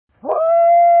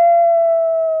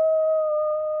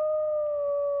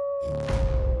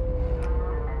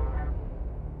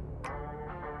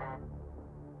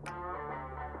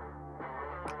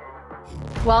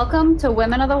Welcome to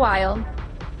Women of the Wild,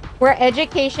 where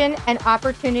education and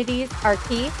opportunities are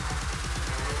key,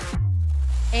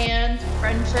 and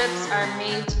friendships are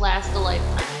made to last a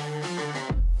lifetime.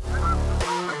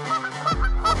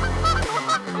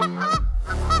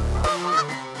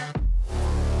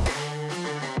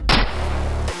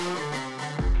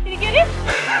 Did you get it?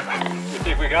 You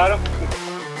think we got him?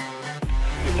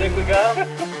 You think we got him?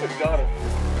 We got him.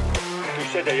 We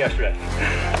said that yesterday.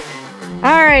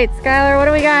 All right, Skylar, what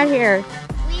do we got here?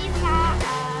 We've got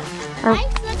a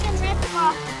nice looking rip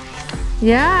off.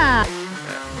 Yeah.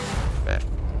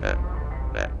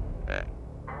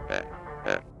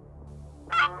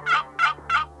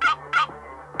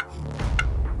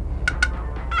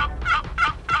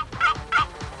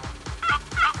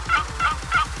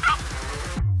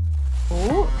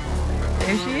 Oh,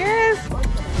 there she is.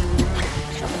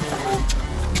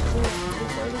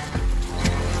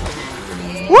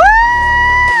 Woo!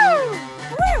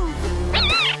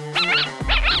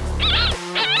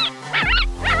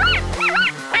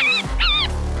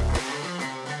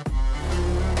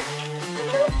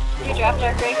 You dropped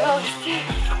our great ghost.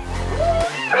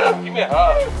 Give me a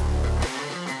hug.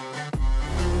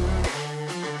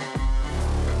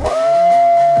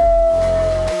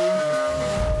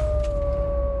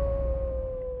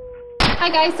 Hi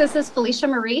guys, this is Felicia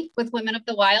Marie with Women of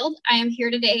the Wild. I am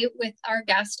here today with our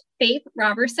guest, Faith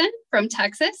Roberson from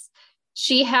Texas.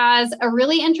 She has a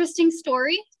really interesting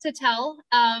story to tell.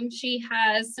 She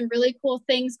has some really cool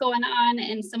things going on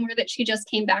and somewhere that she just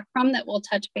came back from that we'll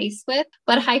touch base with.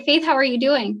 But hi Faith, how are you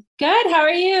doing? Good. How are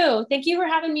you? Thank you for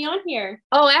having me on here.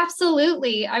 Oh,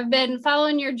 absolutely. I've been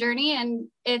following your journey and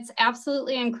it's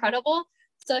absolutely incredible.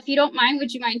 So if you don't mind,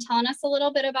 would you mind telling us a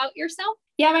little bit about yourself?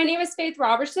 Yeah, my name is Faith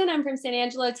Roberson. I'm from San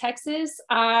Angelo, Texas.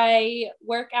 I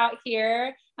work out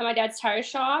here at my dad's tire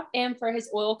shop and for his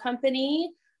oil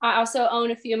company. I also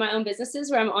own a few of my own businesses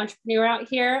where I'm an entrepreneur out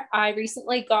here. I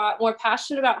recently got more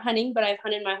passionate about hunting, but I've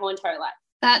hunted my whole entire life.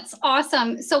 That's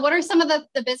awesome. So what are some of the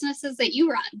businesses that you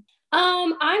run?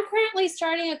 I'm currently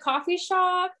starting a coffee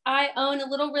shop. I own a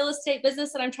little real estate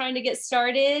business that I'm trying to get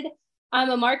started.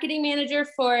 I'm a marketing manager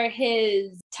for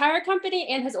his tire company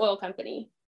and his oil company.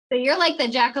 So you're like the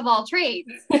jack of all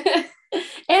trades. And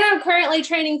I'm currently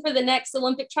training for the next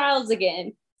Olympic trials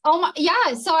again. Oh my,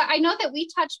 yeah. So I know that we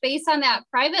touched base on that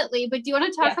privately, but do you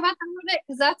want to talk about that a little bit?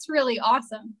 Because that's really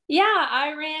awesome. Yeah,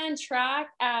 I ran track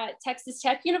at Texas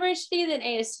Tech University, then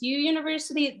ASU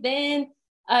University, then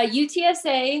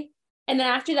UTSA. And then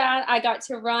after that, I got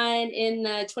to run in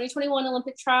the 2021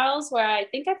 Olympic trials where I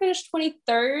think I finished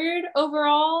 23rd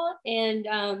overall.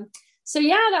 And so,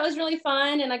 yeah, that was really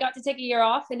fun. And I got to take a year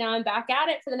off and now I'm back at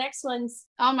it for the next ones.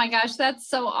 Oh my gosh, that's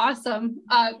so awesome.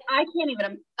 I can't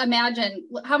even imagine.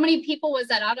 How many people was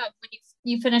that out of when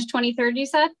you finished 23rd, you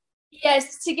said?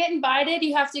 Yes, to get invited,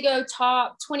 you have to go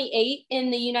top 28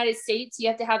 in the United States. You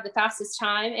have to have the fastest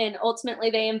time. And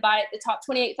ultimately, they invite the top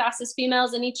 28 fastest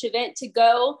females in each event to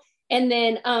go. And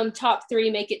then top 3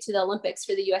 make it to the Olympics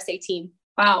for the USA team.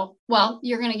 Wow. Well,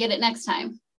 you're going to get it next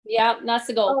time. Yeah, that's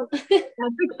the goal. Oh,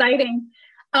 that's exciting.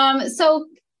 So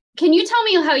can you tell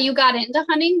me how you got into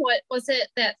hunting? What was it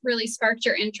that really sparked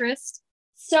your interest?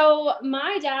 So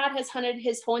my dad has hunted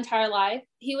his whole entire life.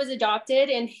 He was adopted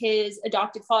and his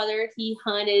adopted father, he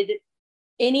hunted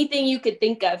anything you could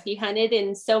think of. He hunted.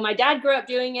 And so my dad grew up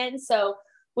doing it. And so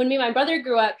when me and my brother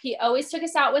grew up, he always took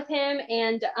us out with him.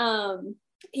 And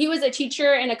he was a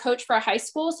teacher and a coach for a high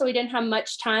school, so he didn't have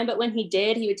much time. But when he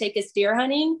did, he would take us deer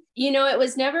hunting. You know, it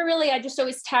was never really, I just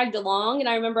always tagged along. And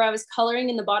I remember I was coloring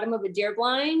in the bottom of a deer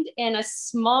blind and a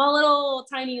small little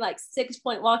tiny, like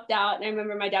 6-point walked out. And I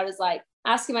remember my dad was like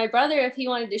asking my brother if he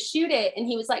wanted to shoot it. And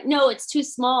he was like, no, it's too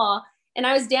small. And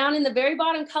I was down in the very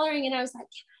bottom coloring and I was like,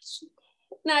 can I shoot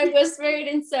it? And I whispered.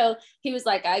 And so he was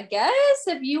like, I guess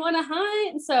if you want to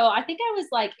hunt. And so I think I was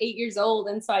like 8 years old.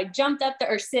 And so I jumped up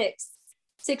there, or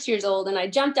 6 years old, and I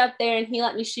jumped up there and he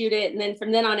let me shoot it. And then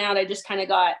from then on out, I just kind of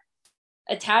got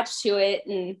attached to it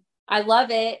and I love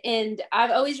it. And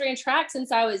I've always ran track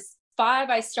since I was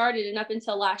 5. I started, and up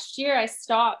until last year I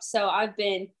stopped. So I've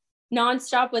been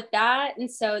nonstop with that. And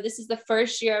so this is the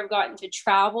first year I've gotten to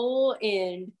travel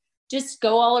and just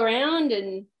go all around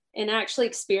and actually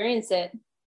experience it.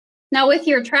 Now, with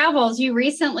your travels, you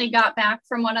recently got back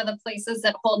from one of the places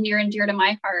that hold near and dear to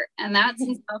my heart, and that's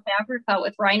in South Africa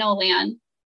with Rhino Land.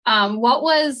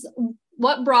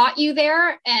 What brought you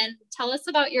there, and tell us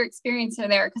about your experience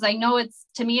there? Because I know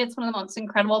to me, it's one of the most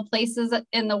incredible places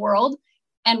in the world.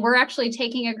 And we're actually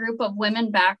taking a group of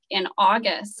women back in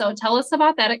August. So tell us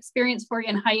about that experience for you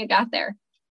and how you got there.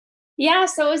 Yeah,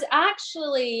 so it was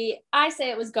actually, I say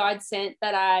it was God sent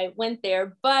that I went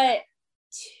there, but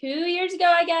 2 years ago,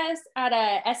 I guess, at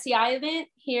a SCI event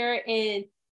here in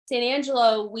San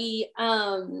Angelo,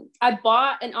 I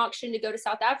bought an auction to go to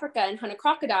South Africa and hunt a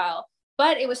crocodile,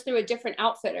 but it was through a different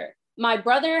outfitter. My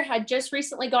brother had just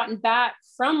recently gotten back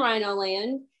from Rhino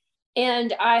Land,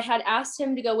 and I had asked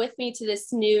him to go with me to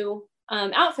this new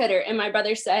outfitter. And my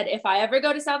brother said, if I ever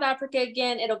go to South Africa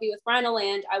again, it'll be with Rhino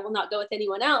Land. I will not go with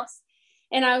anyone else.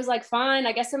 And I was like, fine,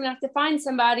 I guess I'm gonna have to find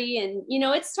somebody. And, you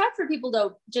know, it's tough for people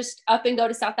to just up and go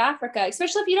to South Africa,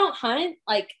 especially if you don't hunt.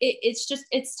 Like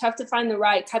it's tough to find the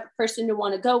right type of person to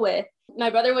want to go with. My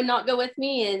brother would not go with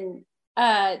me. And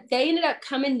they ended up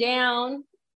coming down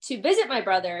to visit my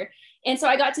brother. And so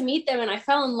I got to meet them and I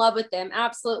fell in love with them,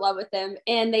 absolute love with them.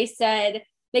 And they said,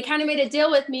 they kind of made a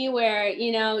deal with me where,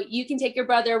 you know, you can take your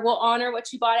brother, we'll honor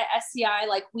what you bought at SCI.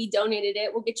 Like we donated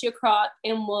it, we'll get you a croc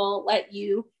and we'll let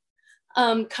you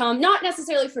come, not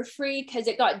necessarily for free because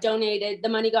it got donated, the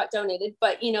money got donated,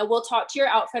 but you know, we'll talk to your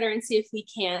outfitter and see if we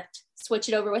can't switch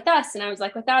it over with us. And I was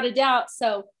like, without a doubt.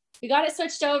 So we got it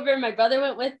switched over. My brother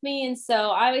went with me. And so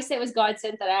I always say it was God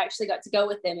sent that I actually got to go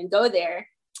with them and go there.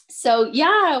 So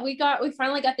yeah, we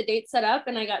finally got the date set up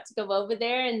and I got to go over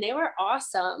there and they were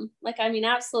awesome. Like, I mean,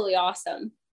 absolutely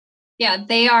awesome. Yeah,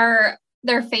 they're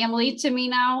family to me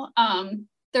now.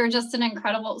 They're just an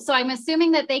incredible. So I'm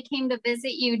assuming that they came to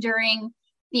visit you during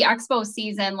the expo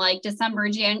season, like December,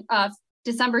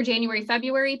 January,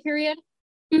 February period.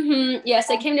 Mm-hmm. Yes,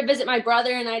 they came to visit my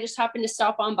brother and I just happened to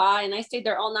stop on by and I stayed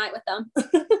there all night with them.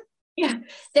 Yeah,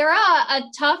 they're a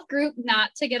tough group not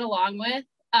to get along with.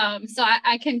 So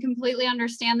I can completely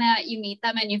understand that. You meet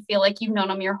them and you feel like you've known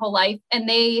them your whole life, and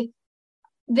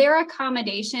their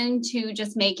accommodation to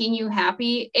just making you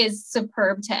happy is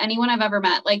superb to anyone I've ever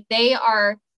met. Like they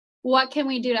are, what can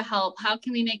we do to help? How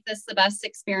can we make this the best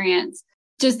experience?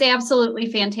 Just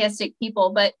absolutely fantastic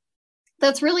people. But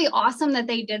that's really awesome that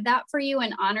they did that for you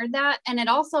and honored that. And it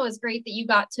also is great that you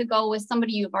got to go with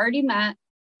somebody you've already met.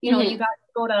 You know, you got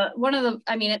to go to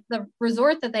the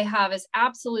resort that they have is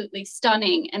absolutely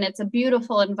stunning and it's a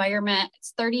beautiful environment.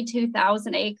 It's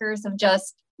 32,000 acres of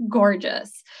just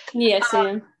gorgeous. Yes,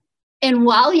 Sam. And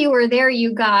while you were there,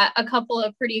 you got a couple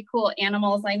of pretty cool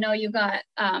animals. I know you got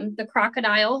the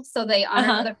crocodile. So they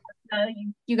honored the crocodile.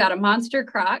 You got a monster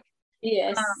croc.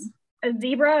 Yes. A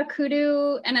zebra, a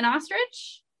kudu, and an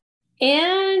ostrich.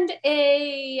 And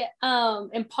a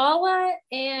impala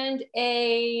and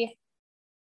a,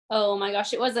 oh my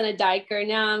gosh, it wasn't a diker.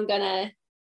 Now I'm gonna.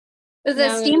 Is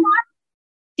it steam?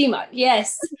 Steamboat,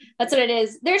 yes, that's what it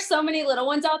is. There's so many little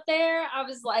ones out there. I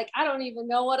was like, I don't even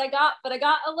know what I got, but I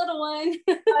got a little one.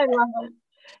 I love it.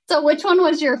 So which one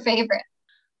was your favorite?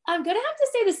 I'm gonna have to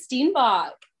say the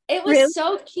Steenbok. It was really?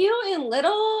 So cute and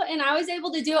little, and I was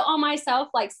able to do it all myself,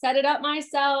 like set it up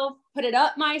myself, put it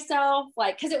up myself,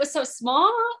 like because it was so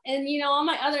small. And you know, all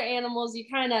my other animals, you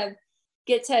kind of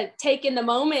get to take in the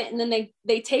moment, and then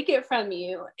they take it from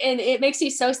you, and it makes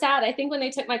you so sad. I think when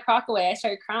they took my croc away, I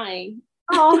started crying.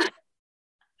 Oh,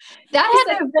 that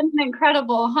had to have been an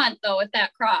incredible hunt though with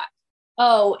that croc.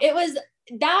 Oh, it was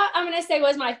that I'm gonna say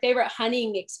was my favorite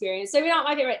hunting experience. Maybe not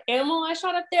my favorite animal I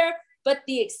shot up there, but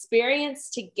the experience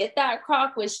to get that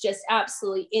croc was just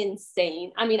absolutely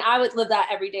insane. I mean, I would live that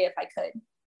every day if I could.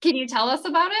 Can you tell us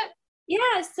about it?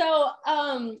 Yeah,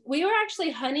 so we were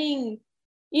actually hunting,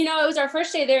 you know, it was our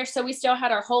first day there, so we still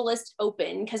had our whole list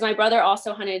open because my brother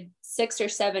also hunted 6 or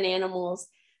 7 animals.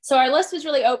 So our list was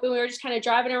really open. We were just kind of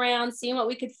driving around, seeing what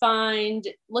we could find,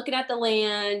 looking at the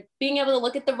land, being able to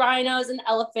look at the rhinos and the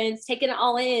elephants, taking it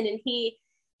all in. And he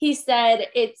said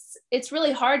it's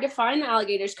really hard to find the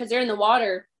alligators because they're in the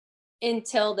water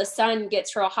until the sun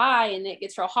gets real high and it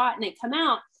gets real hot and they come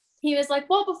out. He was like,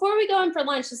 well, before we go in for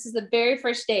lunch, this is the very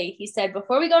first day. He said,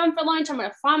 before we go in for lunch, I'm going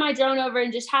to fly my drone over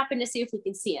and just happen to see if we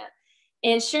can see him.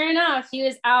 And sure enough, he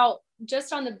was out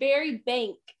just on the very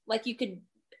bank, like you could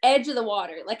edge of the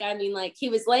water. Like, I mean, like he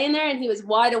was laying there and he was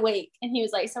wide awake. And he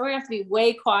was like, so we're gonna have to be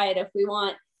way quiet if we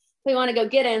want to go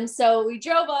get him. So we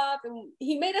drove up and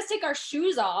he made us take our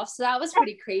shoes off. So that was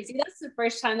pretty crazy. That's the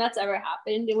first time that's ever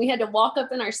happened. And we had to walk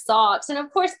up in our socks. And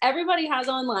of course, everybody has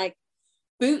on like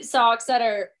boot socks that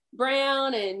are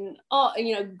brown and all,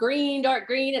 you know, green, dark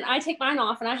green. And I take mine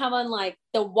off and I have on like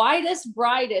the whitest,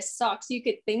 brightest socks you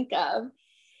could think of.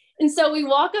 And so we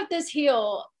walk up this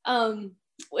hill,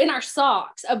 in our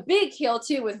socks, a big hill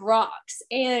too with rocks,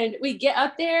 and we get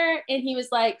up there and he was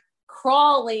like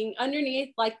crawling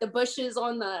underneath like the bushes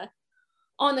on the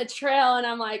trail, and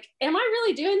I'm like, am I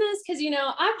really doing this? Because you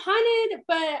know, I've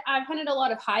hunted a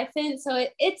lot of high fence, so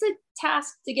it's a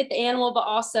task to get the animal, but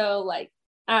also like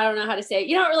I don't know how to say it.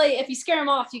 You don't really, if you scare them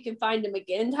off you can find them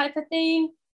again type of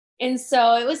thing. And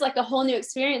so it was like a whole new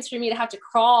experience for me to have to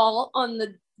crawl on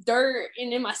the dirt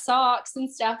and in my socks and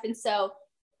stuff. And so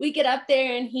we get up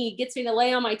there and he gets me to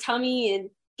lay on my tummy and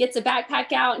gets a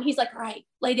backpack out. And he's like, all right,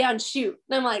 lay down and shoot.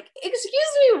 And I'm like, excuse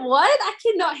me, what? I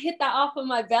cannot hit that off of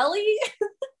my belly.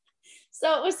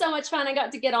 So it was so much fun. I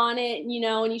got to get on it. And, you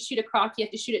know, when you shoot a croc, you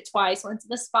have to shoot it twice, once in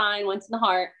the spine, once in the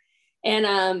heart. And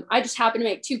I just happened to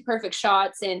make 2 perfect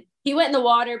shots, and he went in the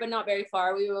water, but not very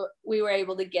far. We were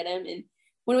able to get him. And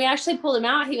when we actually pulled him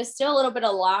out, he was still a little bit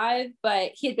alive,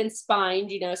 but he had been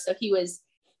spined, you know, so he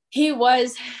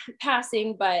was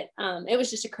passing, but it was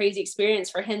just a crazy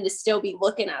experience for him to still be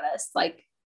looking at us. Like,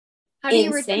 how do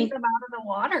you retrieve them out of the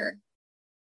water?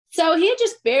 So he had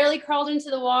just barely crawled into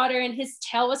the water and his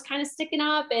tail was kind of sticking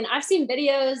up. And I've seen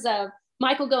videos of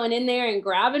Michael going in there and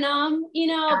grabbing them, you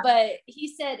know, but he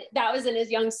said that was in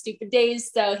his young, stupid days.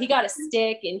 So he got a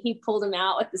stick and he pulled him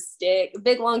out with the stick, a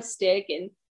big, long stick.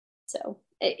 And so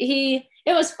it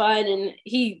was fun. And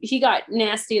he got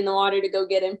nasty in the water to go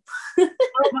get him. Oh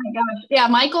my gosh. Yeah.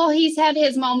 Michael, he's had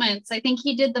his moments. I think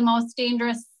he did the most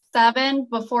dangerous 7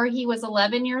 before he was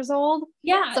 11 years old.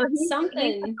 Yeah. So he's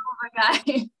something.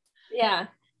 Guy. Yeah,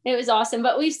 it was awesome.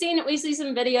 But we see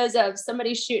some videos of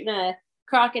somebody shooting a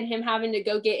croc and him having to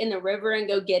go get in the river and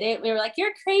go get it. We were like,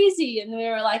 you're crazy. And we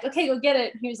were like, okay, go get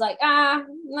it. He was like,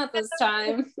 not this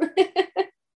time.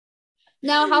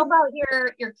 Now, how about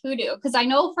your kudu? Because I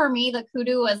know for me, the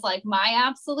kudu was like my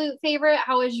absolute favorite.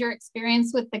 How was your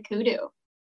experience with the kudu?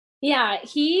 Yeah,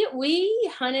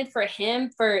 we hunted for him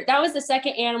that was the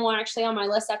second animal actually on my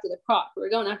list after the croc. We were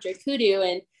going after a kudu,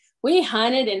 and we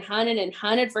hunted and hunted and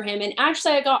hunted for him. And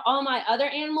actually I got all my other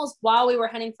animals while we were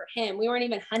hunting for him. We weren't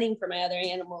even hunting for my other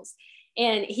animals.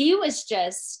 And he was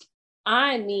just,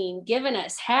 giving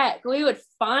us heck. We would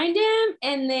find him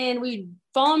and then we'd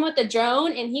follow him with the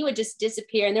drone and he would just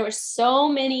disappear. And there were so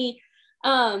many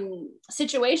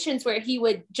situations where he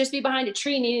would just be behind a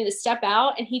tree needing to step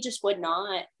out and he just would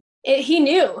not. He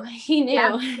knew.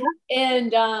 Yeah.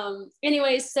 And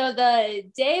anyways, so the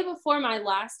day before my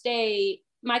last day,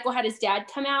 Michael had his dad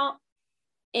come out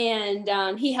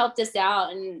and he helped us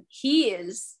out, and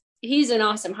he's an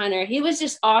awesome hunter. He was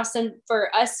just awesome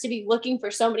for us to be looking for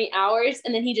so many hours.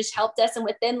 And then he just helped us. And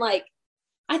within I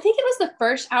think it was the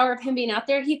first hour of him being out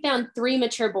there, he found 3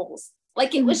 mature bulls.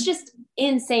 Like it was just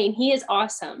insane. He is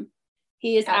awesome.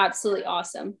 He is absolutely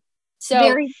awesome. So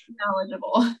very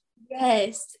knowledgeable.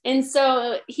 Yes. And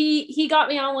so he got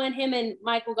me on one, him and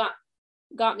Michael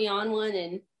got me on one,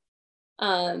 and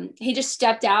he just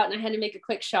stepped out and I had to make a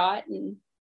quick shot. And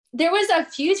there was a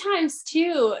few times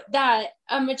too that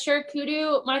a mature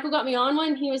kudu, Michael got me on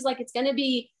one. He was like, it's going to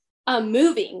be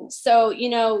moving. So, you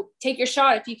know, take your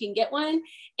shot if you can get one.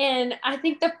 And I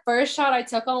think the first shot I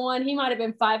took on one, he might've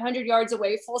been 500 yards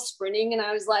away, full sprinting. And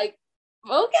I was like,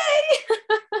 okay.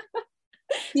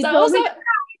 You told me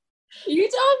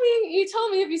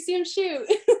if you see him shoot.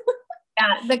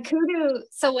 Yeah. The kudu.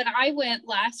 So when I went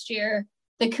last year,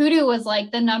 the kudu was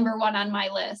like the number 1 on my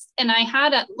list. And I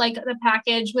had the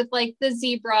package with like the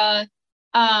zebra,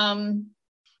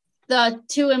 the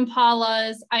 2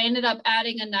 impalas. I ended up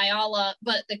adding a Nyala,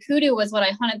 but the kudu was what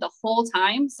I hunted the whole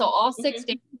time. So all 6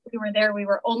 days we were there, we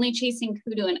were only chasing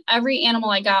kudu, and every animal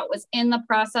I got was in the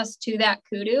process to that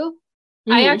kudu.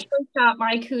 I actually shot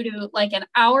my kudu like an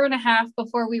hour and a half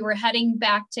before we were heading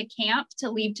back to camp to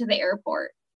leave to the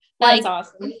airport. That's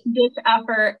awesome. This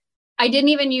effort. I didn't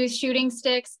even use shooting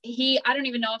sticks. I don't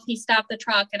even know if he stopped the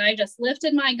truck, and I just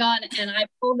lifted my gun and I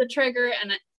pulled the trigger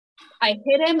and I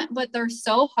hit him, but they're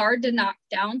so hard to knock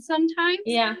down sometimes.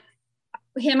 Yeah.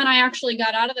 Him and I actually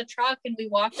got out of the truck and we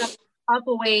walked up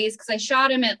a ways, because I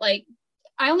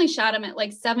only shot him at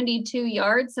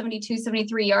 72,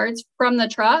 73 yards from the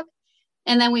truck.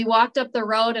 And then we walked up the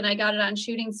road and I got it on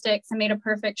shooting sticks and made a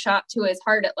perfect shot to his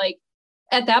heart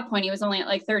at that point, he was only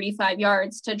at 35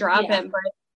 yards to drop him.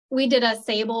 But we did a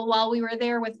sable while we were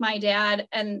there with my dad,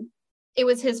 and it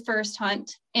was his first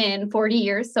hunt in 40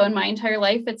 years. So in my entire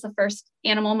life, it's the first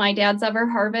animal my dad's ever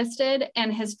harvested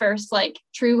and his first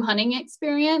true hunting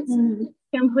experience.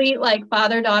 Complete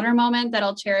father-daughter moment that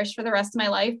I'll cherish for the rest of my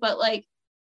life. But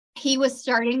he was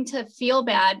starting to feel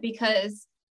bad because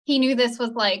he knew this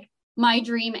was my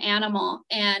dream animal,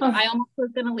 and I almost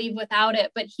was going to leave without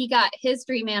it, but he got his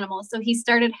dream animal. So he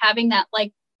started having that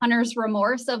hunter's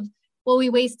remorse of, well, we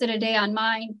wasted a day on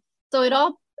mine. So it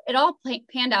all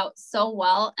panned out so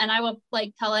well. And I will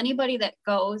tell anybody that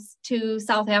goes to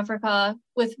South Africa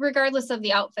regardless of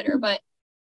the outfitter, but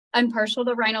I'm partial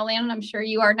to rhino land, and I'm sure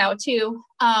you are now too.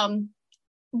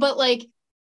 But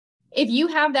if you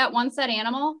have that one set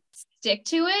animal, stick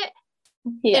to it.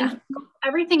 Yeah. And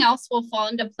everything else will fall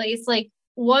into place.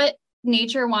 what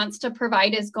nature wants to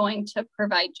provide is going to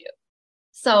provide you.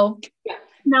 So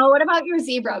now what about your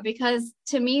zebra? Because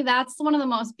to me, that's one of the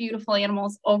most beautiful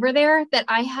animals over there that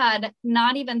I had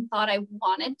not even thought I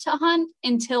wanted to hunt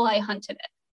until I hunted it.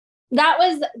 That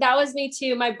was me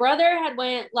too. My brother had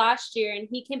went last year and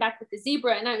he came back with the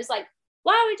zebra, and I was like,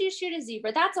 why would you shoot a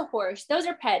zebra? That's a horse. Those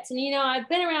are pets. And, you know, I've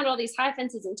been around all these high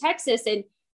fences in Texas, and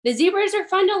the zebras are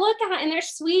fun to look at and they're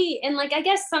sweet. And like, I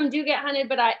guess some do get hunted,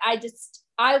 but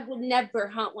I would never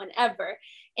hunt one ever.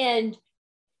 And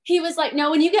he was like,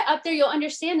 no, when you get up there, you'll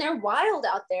understand they're wild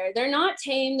out there. They're not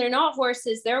tame. They're not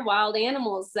horses. They're wild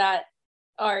animals that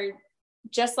are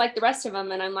just like the rest of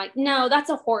them. And I'm like, no, that's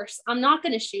a horse. I'm not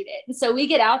going to shoot it. And so we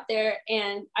get out there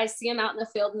and I see them out in the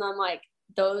field and I'm like,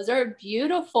 those are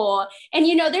beautiful. And,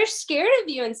 you know, they're scared of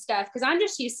you and stuff, because I'm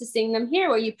just used to seeing them here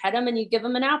where you pet them and you give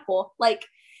them an apple. Like,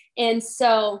 and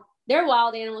so they're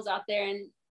wild animals out there. And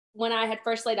when I had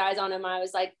first laid eyes on them, I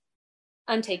was like,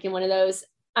 I'm taking one of those.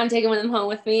 I'm taking one of them home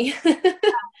with me.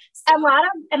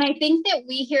 And I think that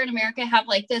we here in America have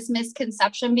like this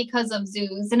misconception because of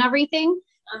zoos and everything.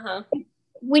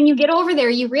 When you get over there,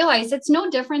 you realize it's no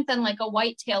different than like a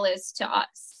whitetail is to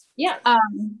us. Yeah.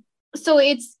 So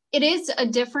it is a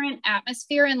different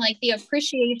atmosphere, and like the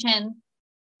appreciation,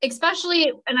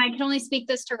 especially, and I can only speak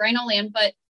this to Rhino Land,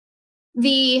 but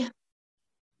the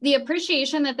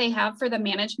appreciation that they have for the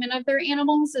management of their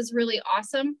animals is really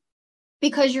awesome,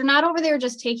 because you're not over there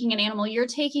just taking an animal, you're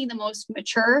taking the most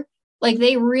mature. Like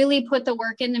they really put the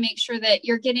work in to make sure that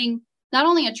you're getting not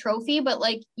only a trophy, but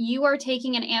like you are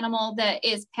taking an animal that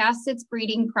is past its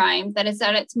breeding prime, that is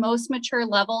at its most mature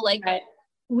level. Like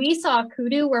we saw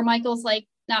kudu where Michael's like,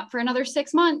 not for another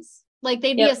 6 months. Like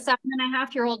they'd be a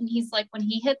 7.5-year-old and he's like, when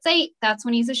he hits 8, that's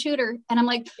when he's a shooter. And I'm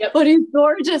like, but he's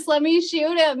gorgeous, let me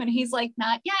shoot him. And he's like,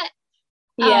 not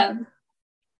yet.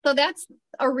 So that's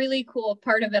a really cool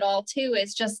part of it all too,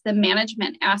 is just the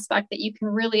management aspect that you can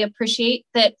really appreciate,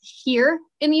 that here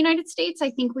in the United States, I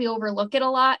think we overlook it a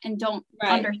lot and don't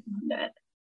understand it.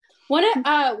 One of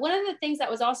the things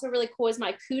that was also really cool is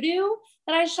my kudu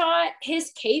that I shot,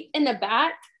 his cape in the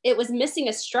back, it was missing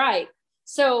a stripe.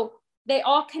 So they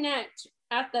all connect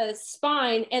at the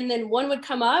spine, and then one would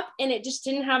come up and it just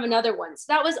didn't have another one. So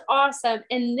that was awesome.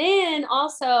 And then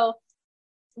also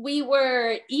we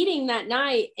were eating that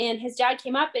night and his dad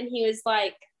came up and he was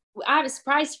like, I have a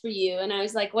surprise for you. And I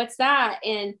was like, what's that?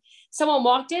 And someone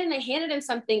walked in and they handed him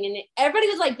something, and everybody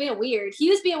was like being weird. He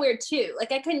was being weird too.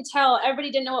 Like I couldn't tell.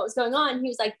 Everybody didn't know what was going on. He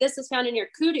was like, this was found in your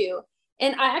kudu.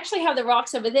 And I actually have the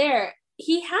rocks over there.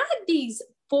 He had these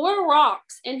 4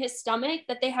 rocks in his stomach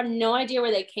that they have no idea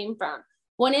where they came from.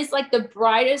 One is like the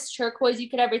brightest turquoise you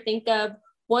could ever think of.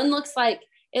 One looks like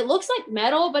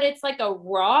metal, but it's like a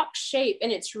rock shape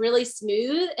and it's really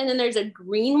smooth. And then there's a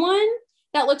green one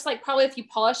that looks like probably if you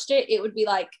polished it, it would be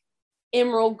like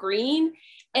emerald green.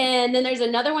 And then there's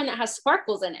another one that has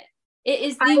sparkles in it. It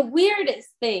is the weirdest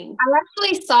thing. I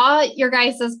actually saw your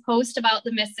guys' post about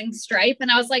the missing stripe, and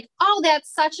I was like, oh,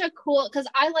 that's such a cool, because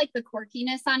I like the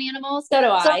quirkiness on animals. So do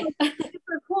I.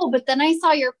 Super cool. But then I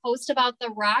saw your post about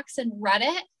the rocks and read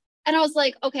it, and I was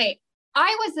like, okay,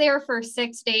 I was there for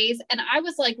 6 days, and I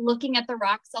was like looking at the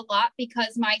rocks a lot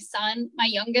because my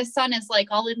youngest son is like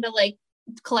all into like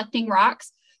collecting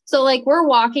rocks. So like we're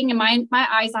walking and my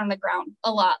eyes on the ground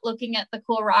a lot, looking at the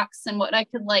cool rocks and what I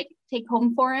could like take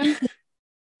home for him.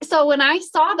 So when I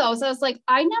saw those, I was like,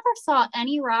 I never saw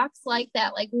any rocks like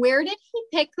that. Like, where did he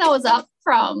pick those up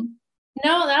from?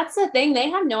 No, that's the thing. They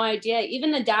have no idea.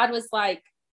 Even the dad was like,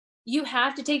 you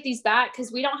have to take these back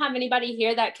because we don't have anybody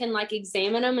here that can like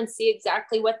examine them and see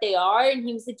exactly what they are. And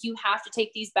he was like, you have to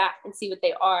take these back and see what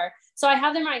they are. So I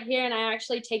have them right here, and I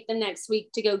actually take them next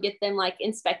week to go get them like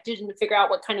inspected and to figure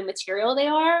out what kind of material they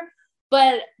are.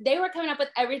 But they were coming up with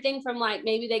everything from like,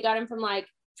 maybe they got them from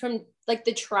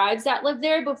the tribes that lived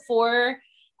there before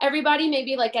everybody,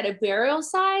 maybe like at a burial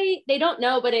site. They don't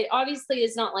know, but it obviously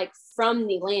is not like from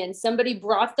the land. Somebody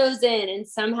brought those in and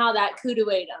somehow that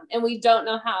kudu ate them, and we don't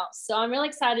know how. So I'm really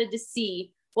excited to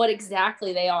see what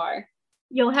exactly they are.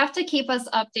 You'll have to keep us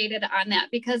updated on that,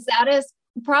 because that is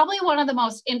probably one of the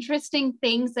most interesting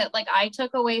things that like I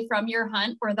took away from your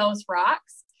hunt were those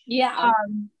rocks. Yeah.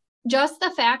 Just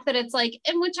the fact that it's like,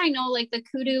 in which I know like the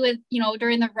kudu is, you know,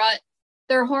 during the rut,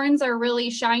 their horns are really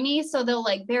shiny. So they'll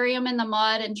like bury them in the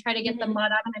mud and try to get the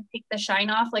mud out and take the shine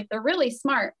off. Like they're really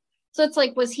smart. So it's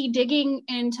like, was he digging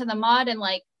into the mud and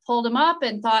like pulled them up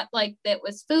and thought like that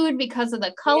was food because of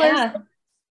the colors? Yeah.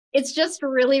 It's just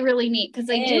really, really neat, because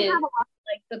they do have a lot of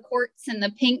like the quartz and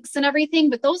the pinks and everything,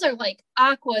 but those are like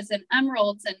aquas and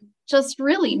emeralds and just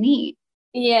really neat.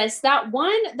 Yes, that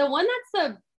one, the one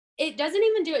it doesn't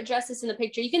even do it justice in the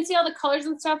picture. You can see all the colors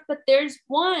and stuff, but there's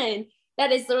one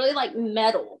that is literally like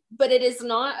metal, but it is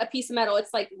not a piece of metal.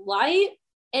 It's like light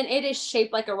and it is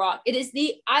shaped like a rock. It is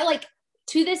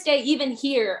to this day, even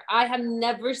here, I have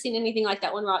never seen anything like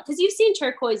that one rock. Because you've seen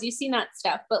turquoise, you've seen that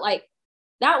stuff, but like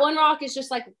that one rock is just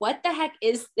like, what the heck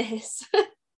is this? Are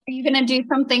you going to do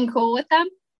something cool with them?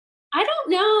 I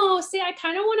don't know. See, I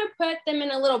kind of want to put them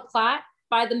in a little plaque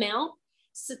by the mount.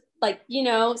 So, like, you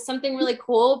know, something really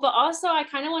cool, but also I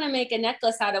kind of want to make a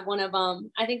necklace out of one of them.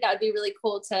 I think that would be really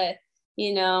cool to,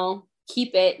 you know,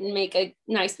 keep it and make a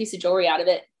nice piece of jewelry out of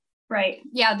it. Right.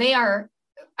 Yeah, they are.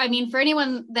 I mean, for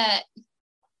anyone that,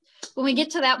 when we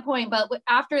get to that point, but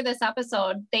after this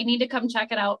episode, they need to come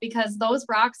check it out because those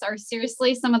rocks are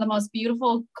seriously some of the most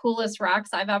beautiful, coolest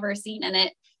rocks I've ever seen. And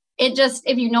it just,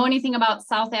 if you know anything about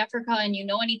South Africa and you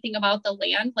know anything about the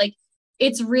land, like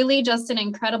it's really just an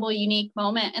incredible, unique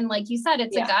moment. And like you said,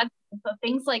 it's a God. So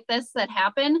things like this that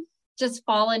happen just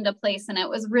fall into place. And it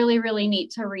was really, really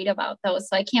neat to read about those.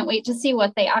 So I can't wait to see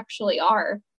what they actually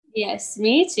are. Yes,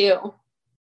 me too.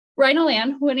 Rhino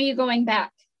Land, when are you going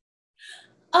back?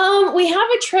 We have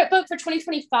a trip booked for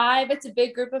 2025. It's a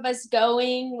big group of us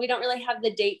going. We don't really have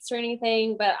the dates or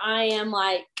anything, but I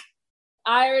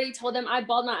already told them, I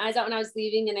bawled my eyes out when I was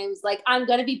leaving and I was like, I'm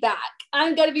going to be back.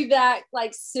 I'm going to be back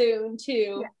like soon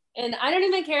too. Yeah. And I don't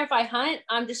even care if I hunt,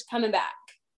 I'm just coming back.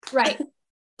 Right.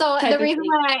 So the reason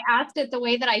why I asked it the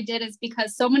way that I did is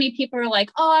because so many people are like,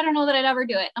 oh, I don't know that I'd ever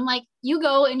do it. I'm like, you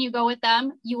go and you go with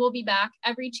them. You will be back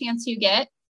every chance you get.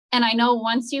 And I know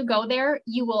once you go there,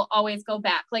 you will always go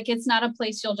back. Like, it's not a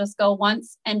place you'll just go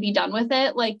once and be done with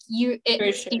it. Like it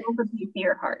feels a piece of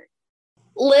your heart.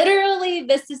 Literally,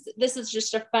 this is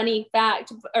just a funny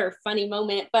fact or funny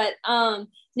moment, but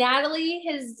Natalie,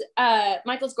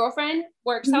 Michael's girlfriend,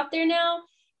 works out there now.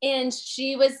 And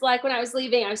she was like, when I was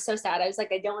leaving, I was so sad. I was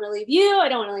like, I don't want to leave you. I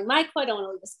don't want to leave Michael. I don't want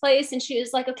to leave this place. And she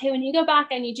was like, okay, when you go back,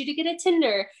 I need you to get a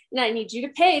Tinder and I need you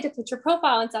to pay to put your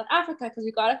profile in South Africa because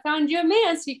we got to find you a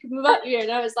man so you can move up here.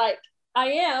 And I was like, I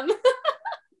am.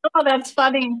 Oh, that's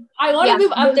funny. I want to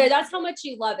move up there. That's how much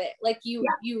you love it. Like you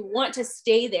want to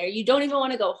stay there. You don't even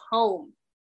want to go home.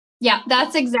 Yeah,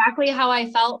 that's exactly how I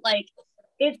felt. Like,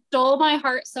 it stole my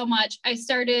heart so much. I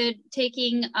started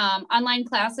taking online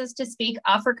classes to speak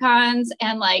Afrikaans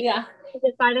and I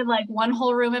decided like one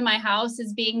whole room in my house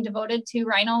is being devoted to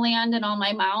Rhino Land and all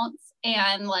my mounts.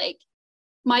 And like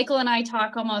Michael and I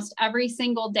talk almost every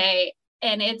single day.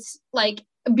 And it's like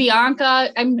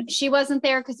Bianca, she wasn't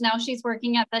there because now she's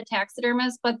working at the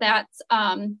taxidermist, but that's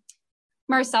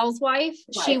Marcel's wife.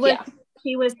 She was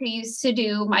who used to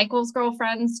do Michael's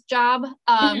girlfriend's job.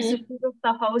 So she was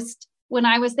the host when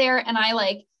I was there, and I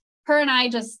like her and I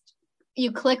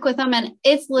you click with them and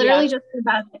it's literally just the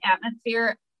best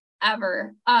atmosphere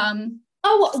ever. One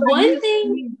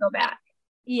thing, go back.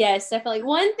 Yes, definitely.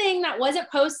 One thing that wasn't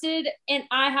posted, and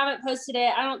I haven't posted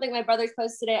it. I don't think my brother's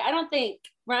posted it. I don't think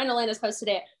Ryan Orlando's posted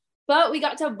it, but we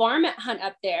got to varmint hunt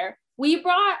up there. We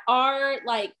brought our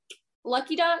like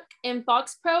Lucky Duck and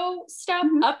Fox Pro stuff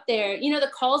up there. You know, the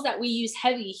calls that we use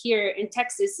heavy here in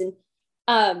Texas,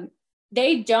 and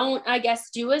they don't, I guess,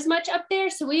 do as much up there.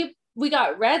 So we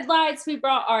got red lights. We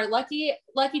brought our Lucky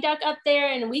Duck up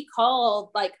there and we called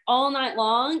like all night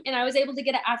long. And I was able to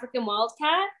get an African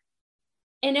wildcat.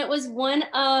 And it was one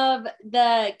of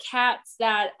the cats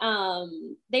that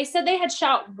they said they had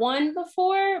shot one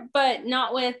before, but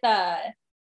not with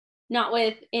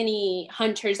any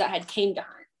hunters that had came to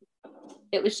hunt.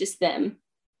 It was just them.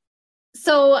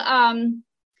 So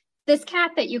this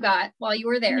cat that you got while you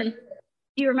were there,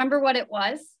 do you remember what it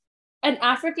was? An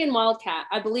African wildcat.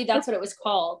 I believe that's what it was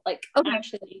called. Like,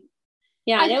 actually.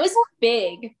 Yeah, and it was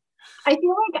big. I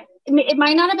feel like it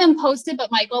might not have been posted,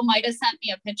 but Michael might have sent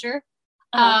me a picture.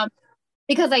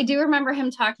 Because I do remember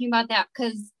him talking about that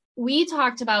because we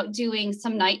talked about doing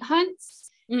some night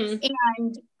hunts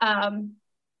and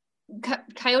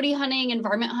coyote hunting and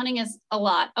varmint hunting is a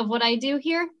lot of what I do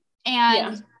here.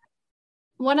 And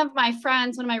one of my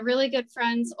really good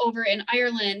friends over in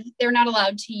Ireland, they're not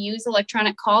allowed to use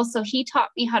electronic calls. So he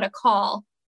taught me how to call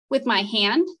with my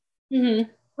hand.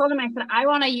 Told him, I said, I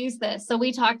want to use this. So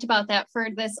we talked about that for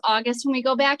this August when we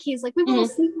go back. He's like, we will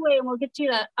sneak away and we'll get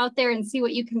you out there and see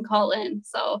what you can call in.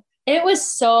 So it was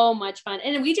so much fun.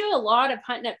 And we do a lot of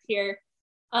hunting up here,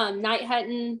 night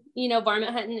hunting, you know,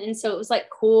 varmint hunting. And so it was like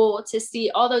cool to see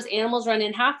all those animals run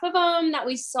in. Half of them that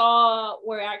we saw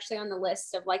were actually on the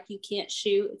list of like, you can't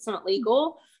shoot, it's not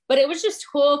legal. But it was just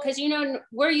cool because, you know,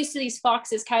 we're used to these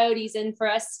foxes, coyotes, and for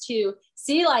us to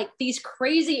see like these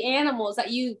crazy animals that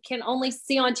you can only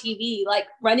see on TV, like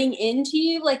running into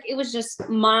you, like it was just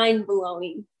mind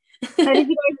blowing. Did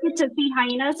you guys get to see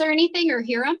hyenas or anything or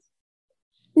hear them?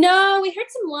 No, we heard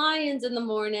some lions in the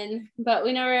morning, but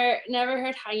we never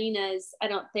heard hyenas, I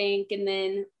don't think. And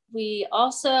then we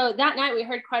also, that night we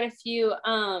heard quite a few,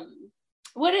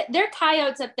 they're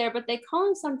coyotes up there, but they call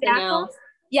them something Jackals? else.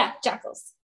 Yeah,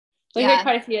 jackals. We heard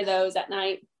quite a few of those at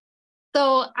night.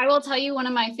 So I will tell you, one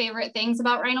of my favorite things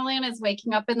about Rhino Land is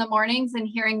waking up in the mornings and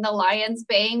hearing the lions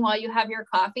baying while you have your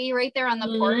coffee right there on the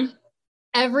porch.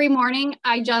 Every morning,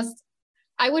 I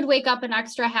would wake up an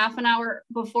extra half an hour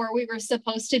before we were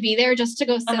supposed to be there just to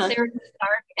go sit there in the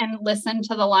dark and listen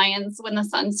to the lions when the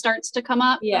sun starts to come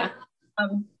up. Yeah.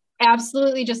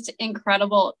 Absolutely just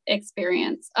incredible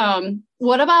experience.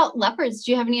 What about leopards?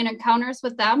 Do you have any encounters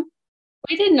with them?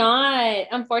 We did not,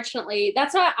 unfortunately.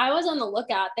 That's why I was on the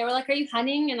lookout. They were like, "Are you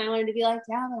hunting?" And I wanted to be like,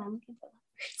 "Yeah, but I'm looking for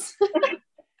leopards."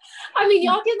 I mean,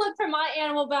 y'all can look for my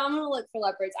animal, but I'm going to look for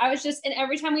leopards. And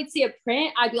every time we'd see a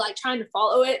print, I'd be like trying to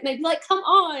follow it. And they'd be like, "Come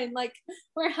on, like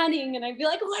we're hunting." And I'd be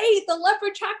like, "Wait, the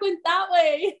leopard track went that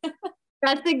way."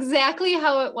 That's exactly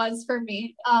how it was for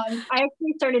me. I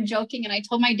actually started joking and I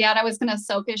told my dad I was going to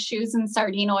soak his shoes in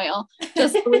sardine oil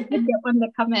just so we could get one to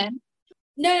come in.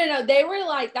 No. They were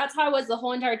like, that's how it was the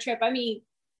whole entire trip. I mean,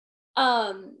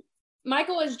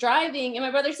 Michael was driving and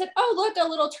my brother said, "Oh, look, a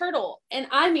little turtle." And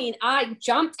I mean, I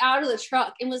jumped out of the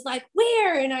truck and was like,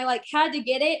 "Where?" And I like had to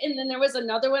get it. And then there was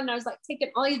another one and I was like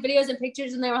taking all these videos and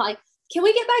pictures and they were like, "Can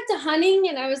we get back to hunting?"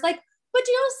 And I was like, "But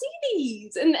do y'all see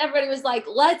these?" And everybody was like,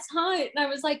 "Let's hunt." And I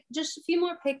was like, "Just a few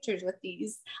more pictures with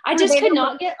these." I just could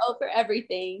not get over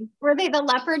everything. Were they the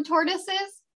leopard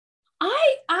tortoises?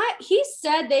 He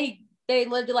said they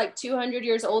lived to like 200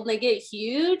 years old and they get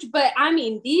huge, but I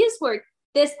mean, these were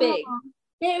this big.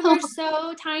 They were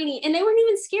so tiny and they weren't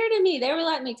even scared of me. They were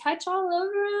letting me touch all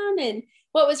over them. And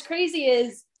what was crazy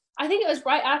is, I think it was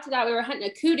right after that we were hunting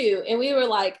a kudu and we were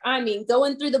like, I mean,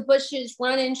 going through the bushes,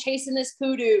 running, chasing this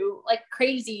kudu like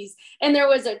crazies. And there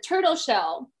was a turtle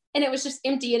shell and it was just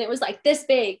empty and it was like this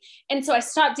big. And so I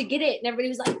stopped to get it and everybody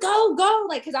was like, go,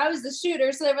 like, cause I was the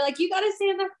shooter. So they were like, "You got to stay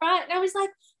in the front." And I was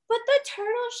like, "But the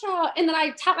turtle shell." And then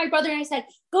I tapped my brother and I said,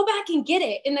 "Go back and get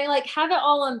it." And they like have it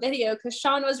all on video because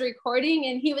Sean was recording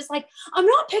and he was like, "I'm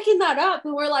not picking that up."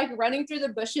 And we're like running through the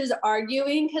bushes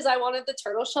arguing because I wanted the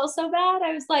turtle shell so bad.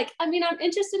 I was like, I mean, I'm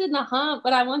interested in the hunt,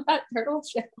 but I want that turtle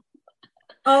shell.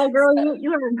 Oh, girl,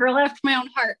 you are a girl after my own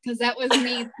heart because that was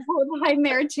me the whole time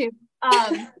there too.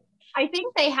 I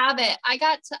think they have it. I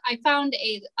found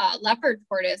a leopard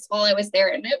tortoise while I was there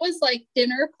and it was like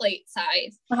dinner plate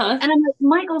size. And I'm like,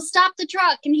 "Michael, stop the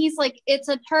truck." And he's like, "It's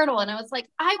a turtle." And I was like,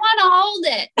 "I want to hold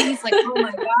it." And he's like, "Oh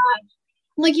my gosh."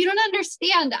 I'm like, "You don't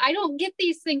understand. I don't get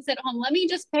these things at home. Let me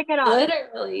just pick it up."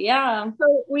 Literally, yeah.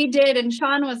 So we did. And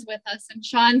Sean was with us and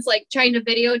Sean's like trying to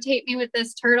videotape me with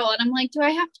this turtle. And I'm like, "Do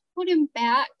I have to put him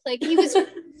back?" Like he was,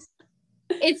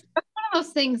 it's one of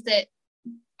those things that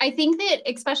I think that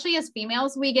especially as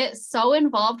females, we get so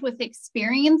involved with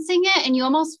experiencing it and you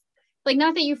almost like,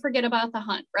 not that you forget about the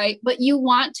hunt, right? But you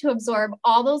want to absorb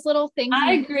all those little things.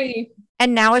 I agree.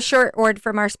 And now a short word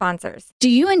from our sponsors. Do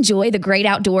you enjoy the great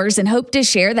outdoors and hope to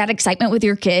share that excitement with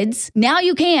your kids? Now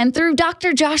you can through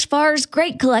Dr. Josh Farr's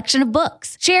great collection of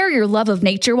books. Share your love of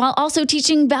nature while also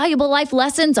teaching valuable life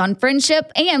lessons on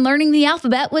friendship and learning the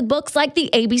alphabet with books like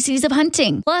The ABCs of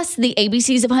Hunting. Plus, the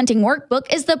ABCs of Hunting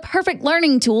workbook is the perfect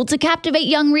learning tool to captivate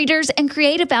young readers and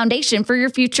create a foundation for your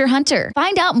future hunter.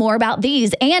 Find out more about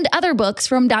these and other books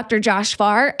from Dr. Josh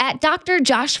Farr at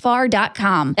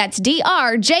drjoshfarr.com. That's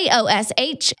DRJOSHFARR.com.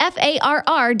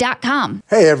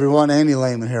 Hey everyone, Andy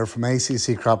Lehman here from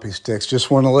ACC Crappie Sticks.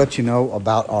 Just want to let you know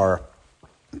about our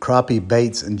crappie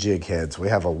baits and jig heads. We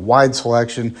have a wide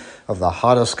selection of the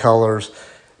hottest colors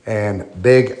and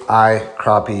big eye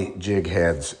crappie jig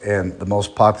heads in the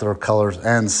most popular colors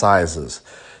and sizes.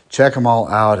 Check them all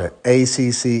out at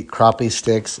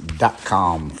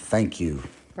accrappiesticks.com. Thank you.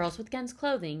 Girls with Guns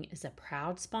Clothing is a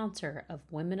proud sponsor of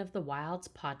Women of the Wilds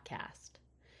podcast.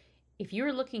 If you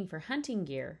are looking for hunting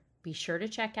gear, be sure to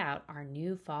check out our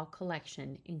new fall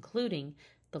collection, including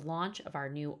the launch of our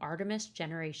new Artemis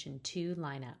Generation 2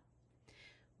 lineup.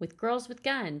 With Girls with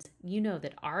Guns, you know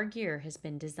that our gear has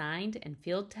been designed and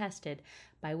field tested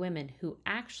by women who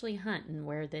actually hunt and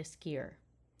wear this gear.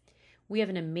 We have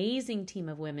an amazing team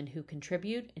of women who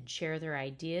contribute and share their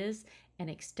ideas and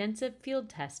extensive field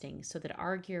testing so that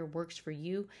our gear works for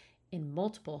you in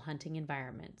multiple hunting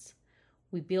environments.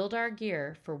 We build our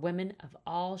gear for women of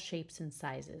all shapes and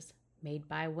sizes, made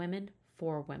by women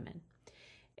for women.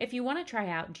 If you want to try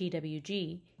out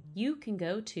GWG, you can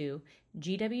go to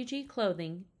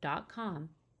gwgclothing.com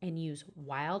and use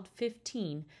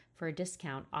WILD15 for a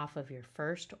discount off of your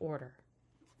first order.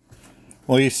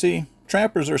 Well, you see,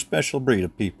 trappers are a special breed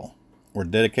of people. We're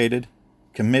dedicated,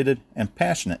 committed, and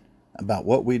passionate about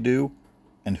what we do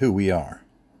and who we are.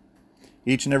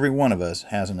 Each and every one of us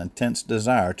has an intense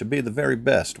desire to be the very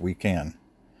best we can.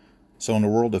 So in the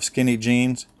world of skinny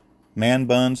jeans, man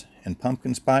buns, and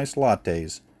pumpkin spice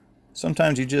lattes,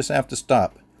 sometimes you just have to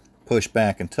stop, push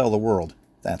back, and tell the world,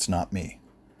 that's not me.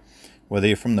 Whether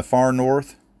you're from the far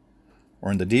north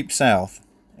or in the deep south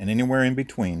and anywhere in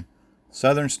between,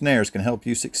 Southern Snares can help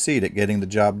you succeed at getting the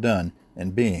job done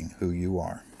and being who you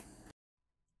are.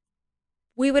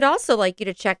 We would also like you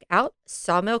to check out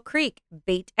Sawmill Creek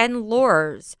Bait and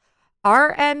Lures,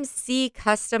 RMC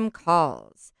Custom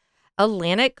Calls,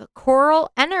 Atlantic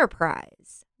Coral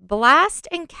Enterprise, Blast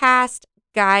and Cast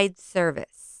Guide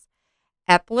Service,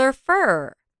 Epler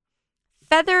Fur,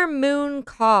 Feather Moon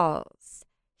Calls,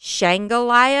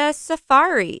 Shangri-La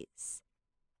Safaris,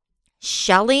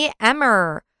 Shelly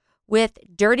Emmer with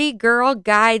Dirty Girl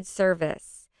Guide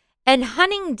Service, and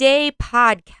Hunting Day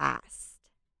Podcast.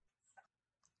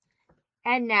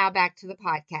 And now back to the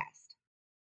podcast.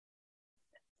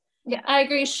 Yeah, I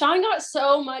agree. Sean got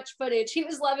so much footage. He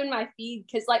was loving my feed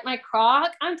because, like, my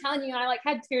croc, I'm telling you, I like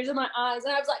had tears in my eyes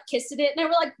and I was like kissing it. And they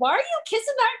were like, why are you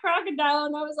kissing that crocodile?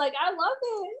 And I was like, I love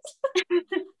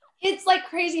it. It's like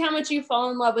crazy how much you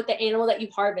fall in love with the animal that you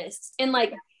harvest. And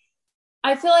like,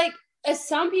 I feel like as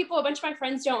some people, a bunch of my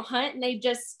friends don't hunt and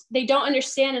they don't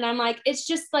understand. And I'm like, it's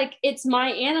just like, it's my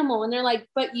animal. And they're like,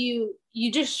 but you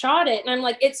just shot it. And I'm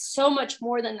like, it's so much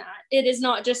more than that. It is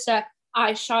not just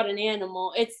I shot an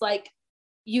animal. It's like,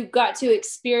 you got to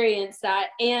experience that.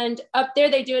 And up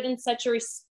there, they do it in such a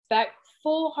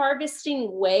respectful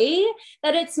harvesting way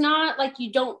that it's not like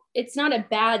it's not a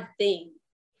bad thing.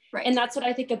 Right. And that's what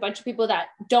I think a bunch of people that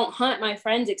don't hunt, my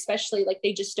friends, especially, like,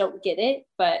 they just don't get it.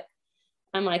 But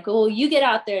I'm like, well, you get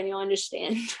out there and you'll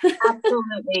understand.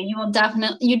 Absolutely. You will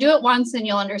definitely, you do it once and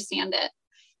you'll understand it.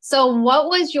 So what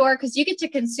was because you get to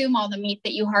consume all the meat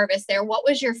that you harvest there. What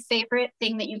was your favorite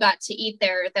thing that you got to eat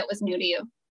there that was new to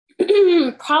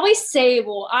you? Probably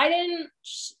sable. I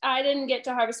didn't get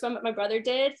to harvest one, but my brother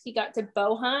did. He got to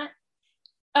bow hunt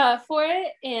for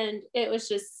it. And it was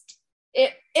just,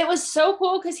 it was so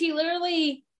cool because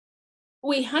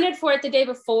we hunted for it the day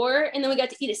before and then we got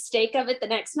to eat a steak of it the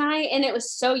next night. And it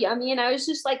was so yummy. And I was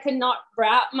just like, could not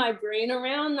wrap my brain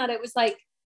around that. It was like,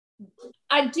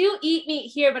 I do eat meat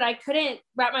here, but I couldn't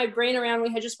wrap my brain around.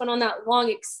 We had just went on that long,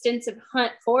 extensive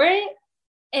hunt for it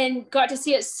and got to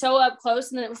see it so up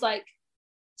close. And then it was like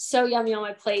so yummy on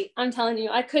my plate. I'm telling you,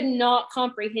 I could not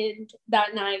comprehend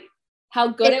that night how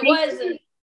good it was.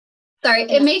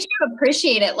 It makes you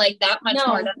appreciate it like that much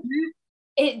more, doesn't it?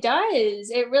 It does.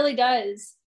 It really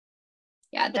does.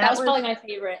 Yeah, that was probably my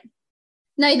favorite.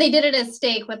 No, they did it as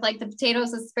steak with like the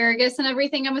potatoes, asparagus, and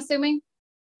everything, I'm assuming.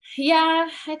 Yeah,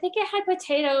 I think it had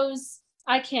potatoes.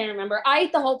 I can't remember. I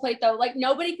ate the whole plate though. Like,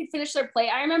 nobody could finish their plate.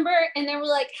 I remember, and they were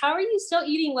like, how are you still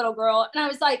eating, little girl? And I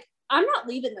was like, I'm not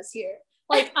leaving this here.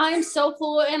 Like, I'm so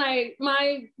full and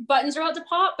my buttons are about to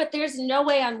pop, but there's no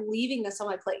way I'm leaving this on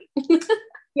my plate.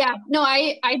 Yeah, no,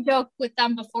 I joked with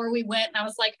them before we went and I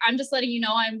was like, I'm just letting you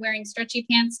know I'm wearing stretchy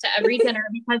pants to every dinner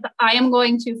because I am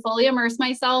going to fully immerse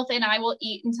myself and I will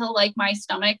eat until like my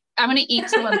stomach, I'm going to eat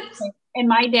till I'm sick. And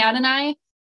my dad and I,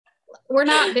 we're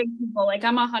not big people. Like,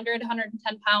 I'm 100,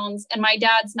 110 pounds and my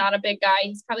dad's not a big guy.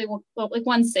 He's probably like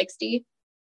 160.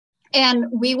 And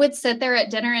we would sit there at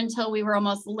dinner until we were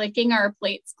almost licking our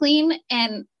plates clean.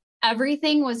 And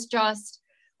everything was just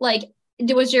like,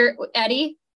 it was your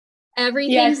Eddie.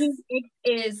 Everything yes. he makes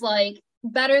is like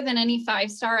better than any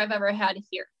 5-star I've ever had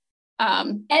here.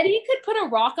 Eddie could put a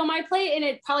rock on my plate and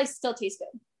it probably still tastes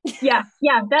good. Yeah.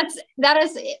 That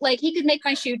is like, he could make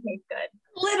my shoe taste good.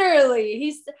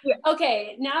 Literally.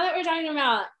 Okay. Now that we're talking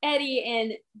about Eddie,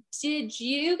 and did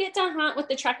you get to hunt with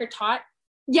the tracker Tot?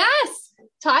 Yes.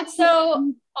 Tot.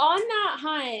 So on that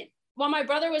hunt, while my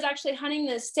brother was actually hunting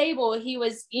the stable, he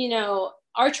was,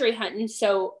 archery hunting.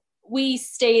 So we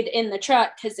stayed in the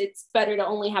truck because it's better to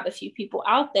only have a few people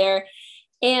out there.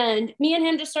 And me and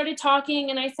him just started talking.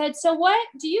 And I said, so what,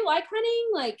 do you like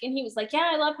hunting? And he was like, yeah,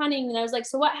 I love hunting. And I was like,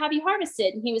 so what have you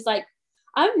harvested? And he was like,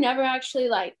 I've never actually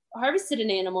harvested an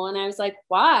animal. And I was like,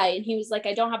 why? And he was like,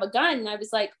 I don't have a gun. And I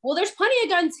was like, well, there's plenty of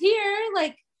guns here.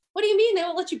 Like, what do you mean they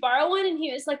won't let you borrow one? And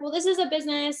he was like, well, this is a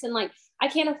business. And I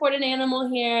can't afford an animal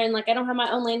here. And I don't have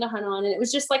my own land to hunt on. And it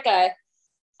was just like a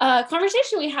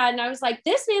conversation we had. And I was like,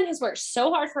 this man has worked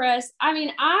so hard for us. I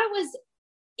mean,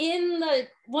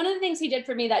 one of the things he did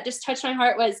for me that just touched my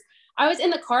heart was I was in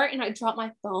the cart and I dropped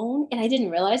my phone and I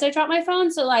didn't realize I dropped my phone.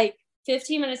 So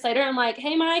 15 minutes later, I'm like,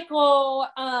 hey, Michael,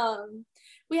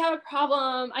 we have a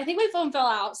problem. I think my phone fell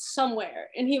out somewhere.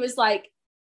 And he was like,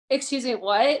 excuse me,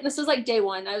 what? This was like day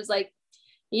one. I was like,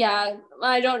 yeah,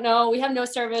 I don't know. We have no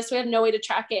service. We have no way to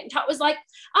track it. And Tot was like,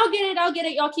 I'll get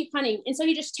it. Y'all keep hunting. And so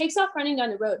he just takes off running down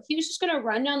the road. He was just going to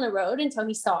run down the road until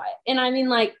he saw it. And I mean,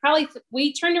 like, probably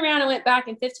we turned around and went back,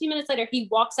 and 15 minutes later, he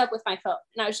walks up with my phone.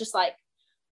 And I was just like,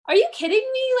 are you kidding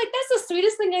me? Like, that's the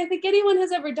sweetest thing I think anyone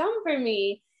has ever done for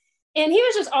me. And he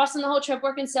was just awesome the whole trip,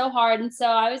 working so hard. And so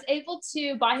I was able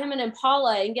to buy him an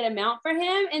Impala and get a mount for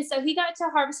him. And so he got to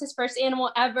harvest his first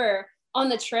animal ever on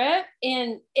the trip.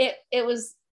 And it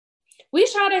was, we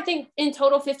shot, I think, in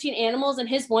total 15 animals, and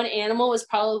his one animal was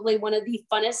probably one of the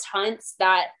funnest hunts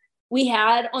that we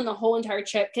had on the whole entire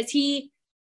trip, because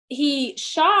he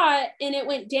shot and it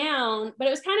went down, but it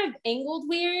was kind of angled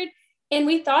weird, and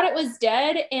we thought it was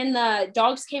dead, and the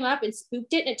dogs came up and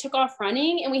spooked it, and it took off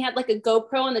running, and we had like a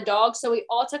GoPro on the dog, so we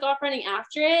all took off running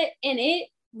after it, and it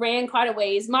ran quite a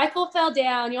ways. Michael fell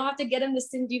down. You'll have to get him to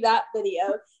send you that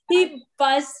video. He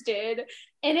busted.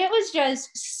 And it was just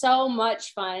so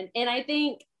much fun. And I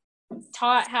think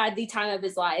Tot had the time of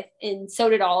his life, and so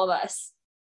did all of us.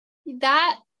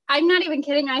 That, I'm not even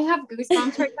kidding. I have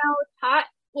goosebumps right now. Tot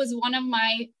was one of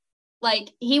my, like,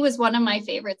 he was one of my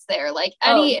favorites there. Like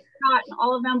Eddie, Tot, and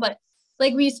all of them. But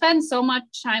like, we spend so much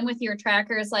time with your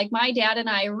trackers. Like, my dad and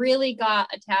I really got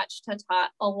attached to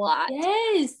Tot a lot.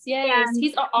 Yes. And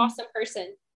he's an awesome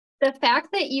person. The fact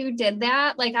that you did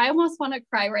that, like, I almost want to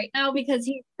cry right now, because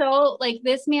he's so, like,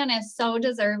 this man is so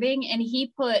deserving, and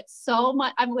he put so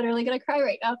much, I'm literally going to cry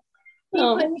right now. He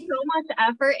put so much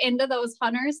effort into those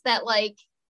hunters that, like,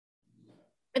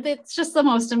 it's just the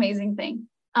most amazing thing.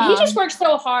 He just works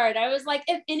so hard. I was like,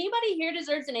 if anybody here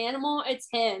deserves an animal, it's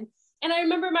him. And I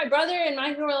remember my brother and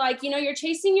Michael were like, you're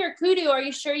chasing your kudu. Are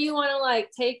you sure you want to, like,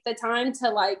 take the time to,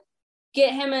 like,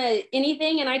 get him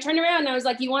anything? And I turned around and I was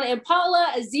like, you want an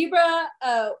Impala, a zebra,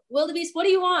 a wildebeest? What do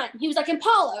you want? He was like,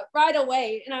 Impala, right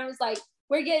away. And I was like,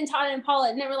 we're getting Tot an Impala.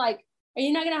 And they were like, are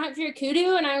you not going to hunt for your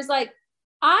kudu? And I was like,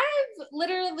 I've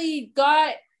literally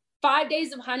got 5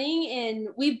 days of hunting, and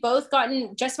we've both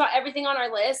gotten just about everything on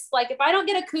our list. Like, if I don't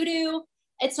get a kudu,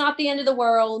 it's not the end of the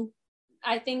world.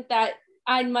 I think that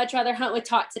I'd much rather hunt with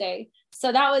Tot today.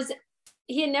 So that was,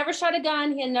 he had never shot a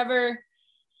gun. He had never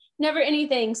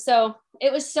anything. So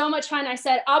it was so much fun. I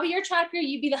said, I'll be your tracker,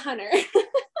 you be the hunter.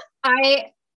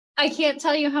 I can't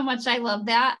tell you how much I love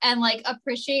that, and like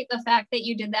appreciate the fact that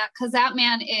you did that, because that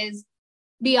man is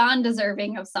beyond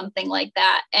deserving of something like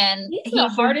that. And he's the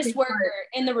hardest worker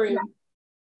in the room. Yeah.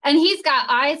 And he's got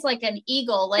eyes like an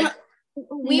eagle. Like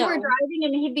we were driving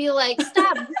and he'd be like,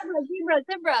 stop,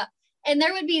 zebra. And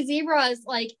there would be zebras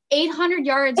like 800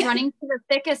 yards running through the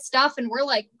thickest stuff. And we're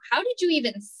like, how did you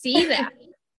even see that?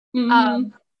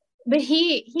 But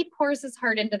he pours his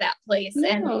heart into that place.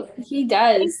 And he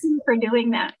does. Thank you for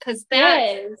doing that, because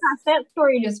that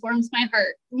story just warms my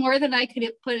heart more than I could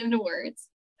put into words.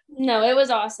 No, it was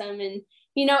awesome. And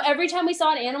every time we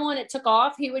saw an animal and it took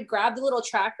off, he would grab the little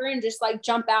tracker and just like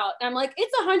jump out. And I'm like,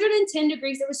 it's 110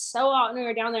 degrees. It was so hot when we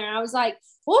were down there. And I was like,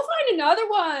 we'll find another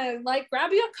one. Like,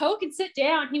 grab you a Coke and sit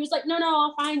down. He was like, no,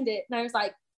 I'll find it. And I was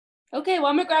like, okay, well,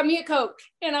 I'm gonna grab me a Coke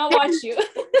and I'll watch you.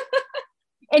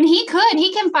 And he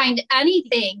can find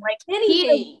anything. Like,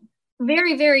 anything. He is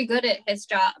very, very good at his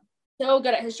job. So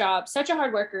good at his job. Such a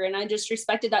hard worker. And I just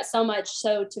respected that so much.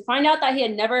 So to find out that he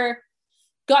had never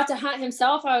got to hunt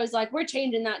himself, I was like, we're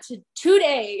changing that to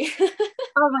today.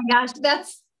 Oh my gosh,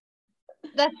 that's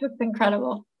just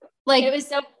incredible. Like, it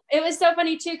was so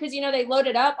funny too, because they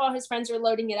loaded up, all his friends were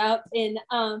loading it up, and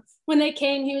when they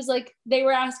came, he was like, they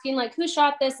were asking like, who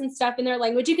shot this and stuff in their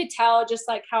language. You could tell just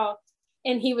like how,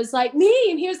 and he was like, me,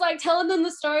 and he was like telling them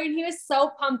the story, and he was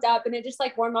so pumped up, and it just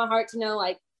like warmed my heart to know,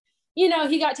 like, he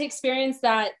got to experience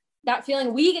that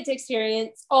feeling we get to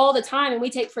experience all the time, and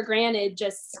we take for granted,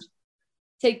 just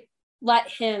to let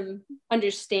him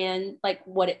understand like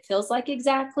what it feels like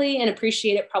exactly, and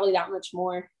appreciate it probably that much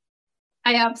more.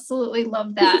 I absolutely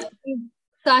love that. He's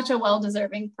such a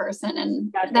well-deserving person,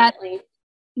 and definitely. That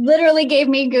literally gave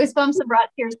me goosebumps and brought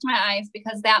tears to my eyes,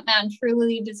 because that man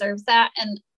truly deserves that.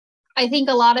 And I think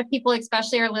a lot of people,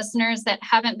 especially our listeners that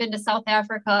haven't been to South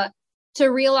Africa, to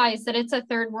realize that it's a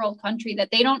third world country, that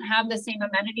they don't have the same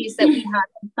amenities that we have,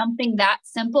 and something that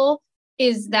simple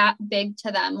is that big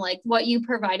to them. Like, what you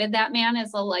provided that man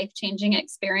is a life-changing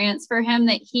experience for him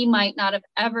that he might not have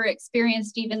ever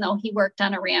experienced, even though he worked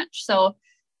on a ranch. So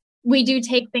we do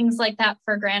take things like that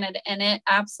for granted, and it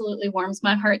absolutely warms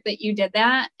my heart that you did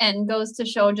that, and goes to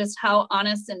show just how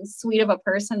honest and sweet of a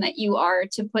person that you are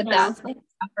to put that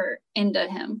effort into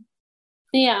him.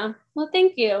 Yeah. Well,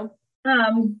 thank you.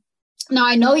 Now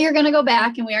I know you're going to go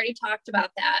back, and we already talked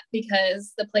about that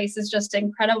because the place is just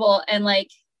incredible. And like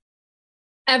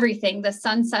everything, the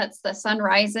sunsets, the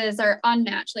sunrises are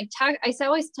unmatched. Like I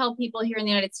always tell people here in the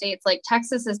United States, like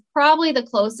Texas is probably the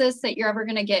closest that you're ever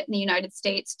going to get in the United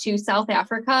States to South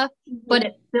Africa, but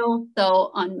it's still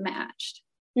so unmatched.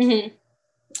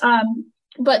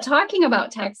 But talking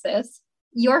about Texas,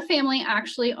 your family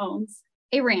actually owns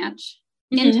a ranch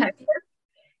in Texas,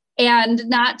 and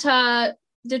not to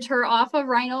deter off of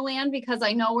Rhino Land, because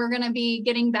I know we're going to be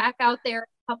getting back out there in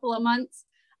a couple of months.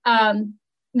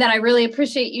 That I really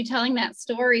appreciate you telling that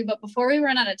story. But before we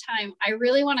run out of time, I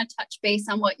really want to touch base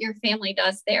on what your family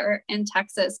does there in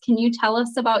Texas. Can you tell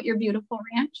us about your beautiful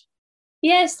ranch?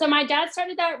 Yes. So my dad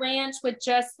started that ranch with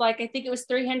just like, I think it was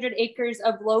 300 acres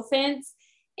of low fence.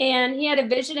 And he had a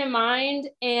vision in mind,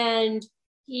 and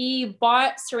he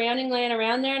bought surrounding land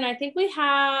around there. And I think we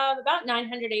have about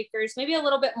 900 acres, maybe a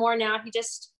little bit more now. He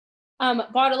just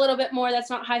bought a little bit more that's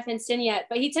not high fenced in yet,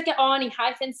 but he took it on, he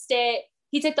high fenced it.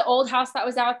 He took the old house that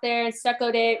was out there and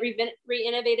stuccoed it,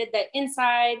 re-innovated the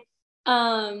inside.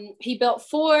 He built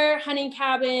 4 hunting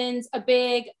cabins, a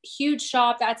big, huge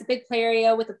shop that's a big play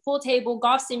area with a pool table,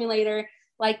 golf simulator,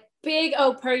 like big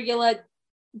oak pergola.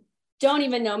 Don't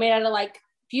even know, made out of like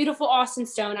beautiful Austin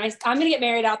stone. I'm going to get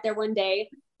married out there one day,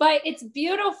 but it's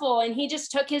beautiful. And he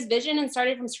just took his vision and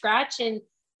started from scratch. And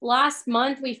last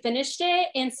month we finished it.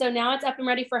 And so now it's up and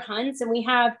ready for hunts. And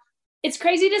it's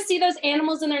crazy to see those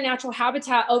animals in their natural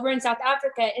habitat over in South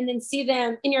Africa and then see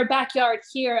them in your backyard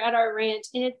here at our ranch.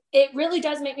 And it really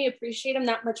does make me appreciate them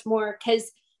that much more. Cause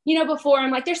before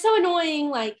I'm like, they're so annoying.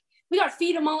 Like we got to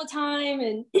feed them all the time,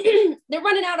 and they're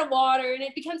running out of water, and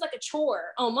it becomes like a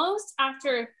chore almost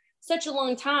after such a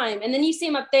long time. And then you see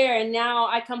them up there, and now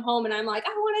I come home and I'm like, I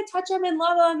want to touch them and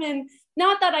love them. And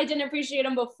not that I didn't appreciate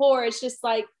them before. It's just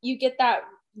like, you get that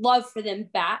love for them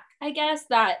back, I guess,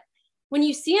 that when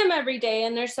you see them every day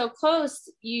and they're so close,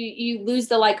 you lose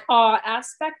the like awe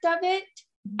aspect of it,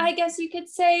 I guess you could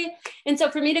say. And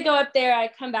so for me to go up there, I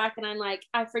come back and I'm like,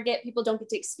 I forget people don't get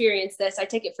to experience this. I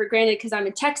take it for granted because I'm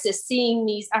in Texas seeing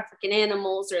these African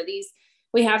animals, or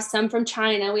we have some from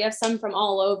China, we have some from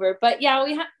all over. But yeah,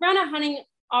 we run a hunting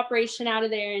operation out of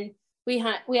there, and we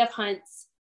have hunts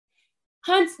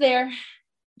there. What's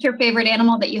your favorite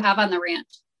animal that you have on the ranch?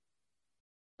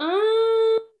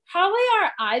 Probably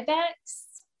our ibex.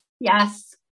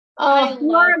 Yes. Oh,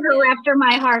 more go after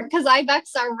my heart, because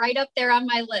ibex are right up there on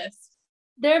my list.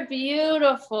 They're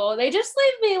beautiful. They just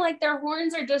leave me like, their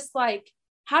horns are just like,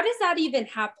 how does that even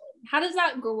happen? How does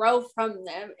that grow from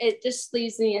them? It just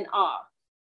leaves me in awe.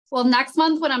 Well, next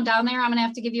month when I'm down there, I'm going to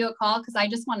have to give you a call because I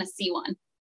just want to see one.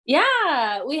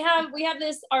 Yeah, we have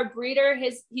our breeder,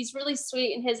 he's really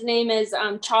sweet, and his name is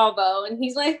Chavo, and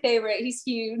he's my favorite. He's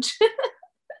huge.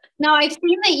 Now, I've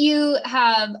seen that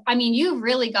you've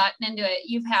really gotten into it.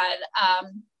 You've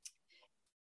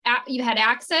had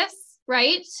Access,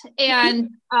 right? And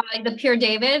the Pure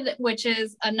David, which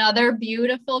is another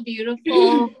beautiful,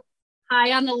 beautiful,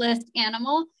 high on the list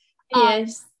animal.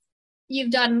 Yes. You've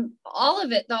done all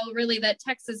of it, though, really, that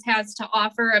Texas has to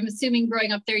offer. I'm assuming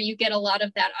growing up there, you get a lot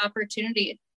of that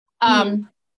opportunity.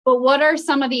 But what are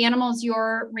some of the animals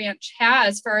your ranch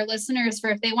has for our listeners, for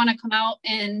if they want to come out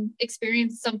and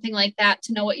experience something like that,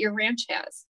 to know what your ranch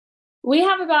has? We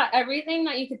have about everything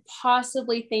that you could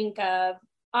possibly think of.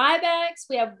 Ibex,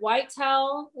 we have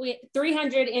whitetail,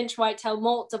 300-inch whitetail,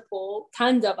 multiple,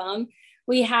 tons of them.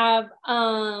 We have,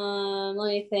 let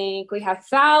me think, we have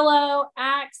fallow,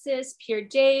 Axis, Pure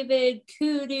David,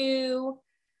 kudu,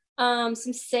 some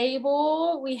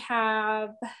sable. We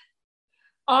have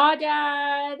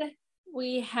Audad.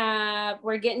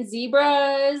 We're getting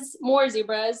zebras, more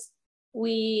zebras.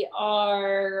 We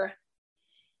are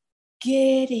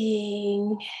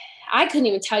getting, I couldn't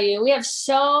even tell you. We have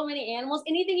so many animals.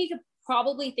 Anything you could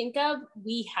probably think of,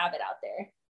 we have it out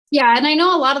there. Yeah, and I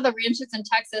know a lot of the ranches in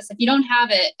Texas, if you don't have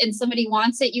it and somebody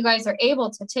wants it, you guys are able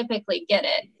to typically get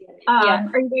it. Yeah.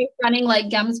 Are you guys running like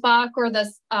Gemsbach or the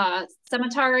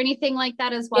Scimitar or anything like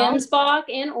that as well? Gemsbach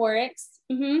and Oryx.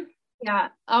 Mm-hmm. Yeah.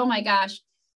 Oh my gosh.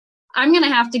 I'm going to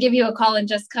have to give you a call and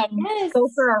just come go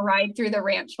for a ride through the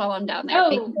ranch while I'm down there.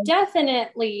 Oh,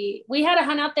 definitely. We had a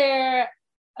hunt out there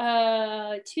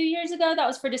 2 years ago that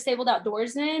was for disabled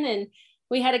outdoorsmen, and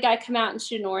we had a guy come out and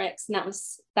shoot an Oryx, and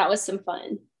that was some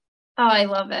fun. Oh, I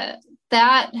love it.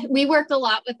 That we work a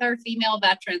lot with our female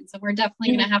veterans, and we're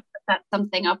definitely going to have to set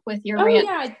something up with your ranch.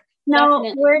 Yeah, now,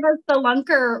 definitely. Where does the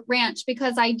Lunker Ranch?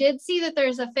 Because I did see that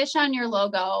there's a fish on your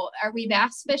logo. Are we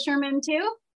bass fishermen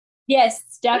too?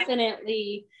 Yes,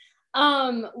 definitely.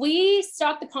 We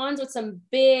stock the ponds with some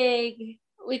big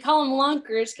we call them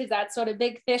lunkers because that's what a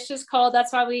big fish is called.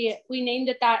 That's why we named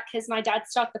it that, because my dad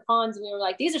stocked the ponds and we were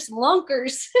like, these are some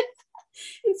lunkers.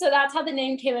 And so that's how the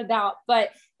name came about.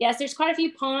 But yes, there's quite a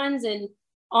few ponds and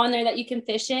on there that you can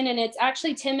fish in. And it's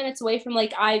actually 10 minutes away from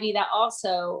Lake Ivy that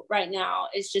also right now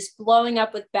is just blowing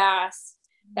up with bass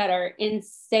that are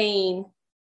insane.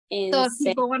 So if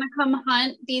people want to come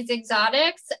hunt these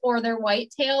exotics or their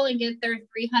whitetail and get their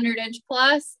 300-inch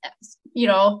plus, you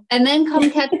know, and then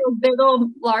come catch those big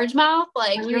old largemouth,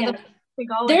 like you're the to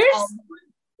go.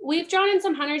 We've drawn in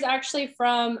some hunters actually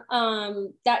from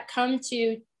that come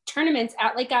to tournaments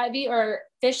at Lake Ivy or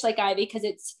fish Lake Ivy because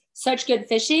it's such good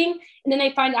fishing. And then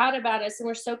they find out about us and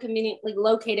we're so conveniently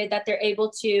located that they're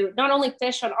able to not only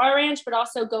fish on our ranch, but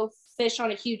also go fish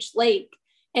on a huge lake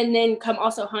and then come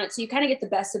also hunt. So you kind of get the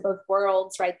best of both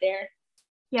worlds right there.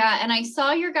 Yeah. And I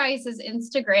saw your guys'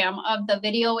 Instagram of the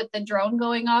video with the drone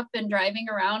going up and driving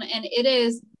around, and it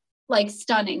is like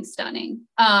stunning.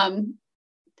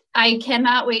 I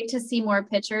cannot wait to see more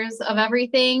pictures of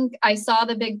everything. I saw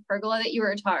the big pergola that you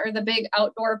were or the big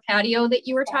outdoor patio that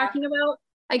you were talking about.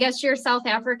 I guess your South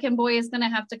African boy is going to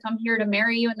have to come here to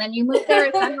marry you and then you move there.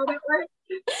 Is that how that works?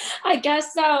 I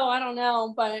guess so. I don't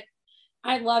know, but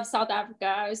I love South Africa.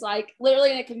 I was like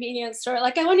literally in a convenience store.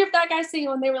 Like, I wonder if that guy's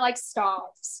single. And they were like,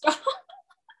 stop. I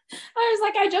was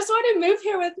like, I just want to move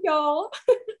here with y'all.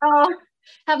 Oh,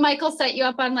 have Michael set you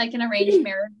up on like an arranged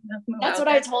marriage? That's what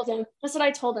I told him.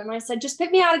 I said, just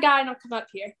pick me out a guy and I'll come up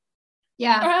here.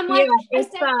 Yeah. Or I'm like,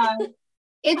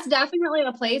 it's definitely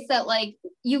a place that like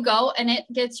you go and it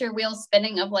gets your wheels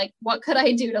spinning of like, what could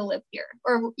I do to live here?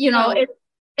 Or, you know,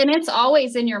 it's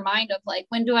always in your mind of like,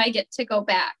 when do I get to go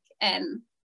back? And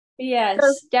yes,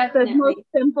 definitely. The most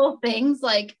simple things,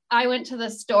 like I went to the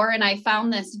store and I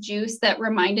found this juice that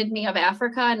reminded me of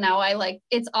Africa. And now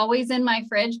it's always in my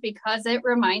fridge because it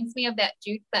reminds me of that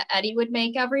juice that Eddie would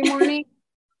make every morning.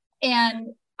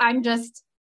 And I'm just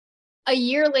a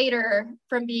year later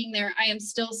from being there, I am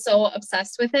still so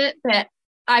obsessed with it that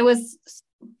I was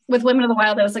with Women of the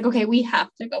Wild. I was like, okay, we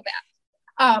have to go back.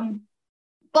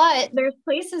 But there's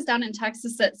places down in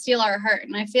Texas that steal our heart.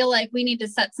 And I feel like we need to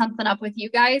set something up with you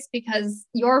guys because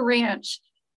your ranch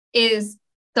is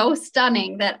so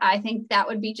stunning that I think that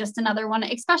would be just another one,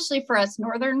 especially for us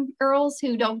Northern girls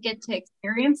who don't get to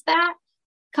experience that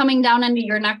coming down into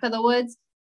your neck of the woods.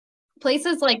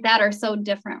 Places like that are so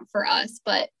different for us.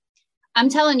 But I'm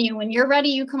telling you, when you're ready,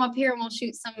 you come up here and we'll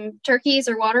shoot some turkeys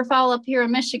or waterfowl up here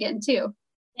in Michigan too.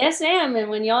 Yes, ma'am. And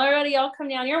when y'all are ready, y'all come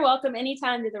down. You're welcome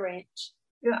anytime to the ranch.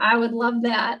 I would love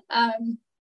that.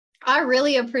 I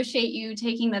really appreciate you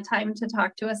taking the time to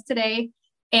talk to us today.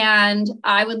 And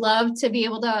I would love to be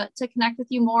able to connect with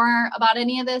you more about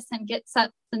any of this and get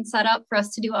set up for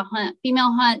us to do a hunt,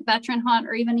 female hunt, veteran hunt,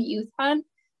 or even a youth hunt.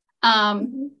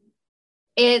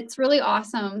 It's really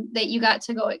awesome that you got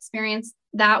to go experience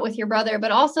that with your brother, but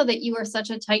also that you are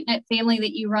such a tight-knit family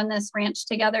that you run this ranch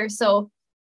together. So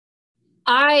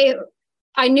I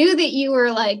knew that you were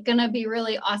like going to be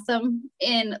really awesome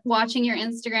in watching your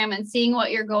Instagram and seeing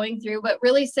what you're going through, but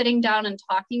really sitting down and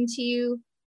talking to you,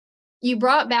 you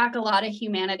brought back a lot of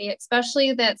humanity,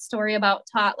 especially that story about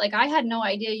Tot. Like I had no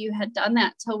idea you had done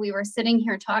that till we were sitting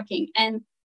here talking. And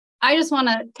I just want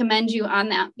to commend you on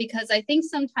that because I think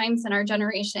sometimes in our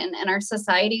generation and our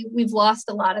society, we've lost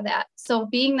a lot of that. So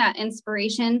being that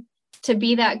inspiration to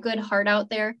be that good heart out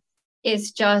there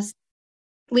is just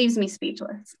leaves me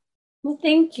speechless. Well,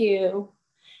 thank you.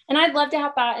 And I'd love to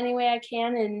help out any way I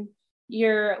can. And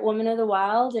you're a Woman of the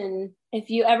Wild. And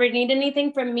if you ever need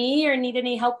anything from me or need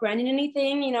any help running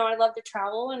anything, you know, I'd love to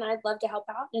travel and I'd love to help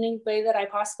out in any way that I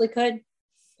possibly could.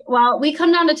 Well, we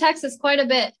come down to Texas quite a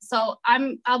bit. So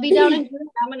I'll be down in June.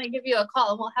 I'm going to give you a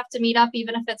call. We'll have to meet up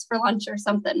even if it's for lunch or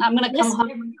something. I'm going to come home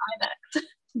and try that.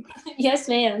 Yes,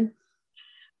 ma'am.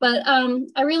 But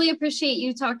I really appreciate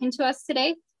you talking to us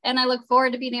today. And I look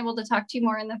forward to being able to talk to you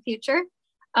more in the future.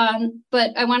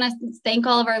 But I want to thank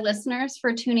all of our listeners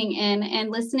for tuning in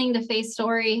and listening to Faith's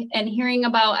story and hearing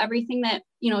about everything that,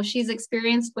 you know, she's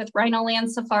experienced with Rhino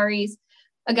Land safaris.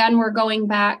 Again, we're going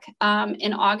back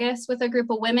in August with a group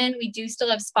of women. We do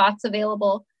still have spots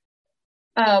available.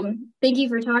 Thank you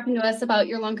for talking to us about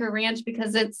your Lunker Ranch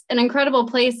because it's an incredible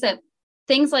place that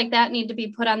things like that need to be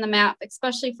put on the map,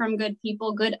 especially from good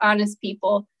people, good, honest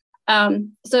people.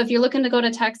 So if you're looking to go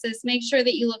to Texas, make sure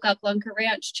that you look up Lunker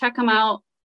Ranch, check them out,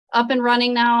 up and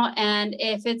running now. And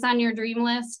if it's on your dream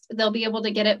list, they'll be able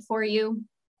to get it for you.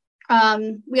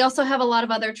 We also have a lot of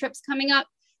other trips coming up.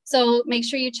 So make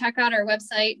sure you check out our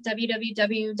website,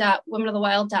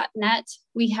 www.womenofthewild.net.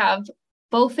 We have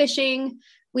bow fishing.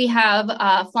 We have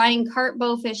flying cart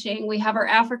bow fishing. We have our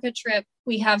Africa trip.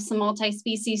 We have some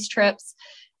multi-species trips.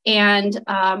 And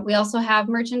we also have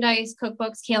merchandise,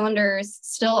 cookbooks, calendars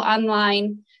still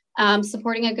online,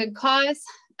 supporting a good cause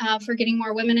for getting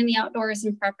more women in the outdoors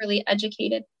and properly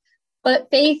educated. But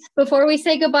Faith, before we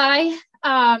say goodbye,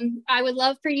 I would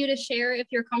love for you to share, if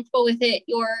you're comfortable with it,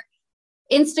 your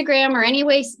Instagram or any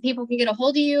way people can get a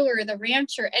hold of you, or the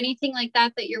ranch or anything like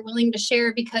that you're willing to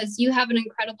share, because you have an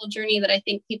incredible journey that I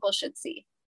think people should see.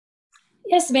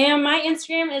 Yes, ma'am. My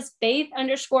Instagram is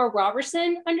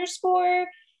Faith_Roberson_.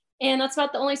 And that's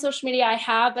about the only social media I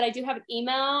have, but I do have an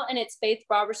email, and it's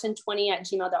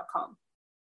faithroberson20@gmail.com.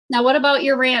 Now, what about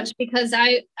your ranch? Because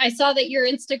I saw that your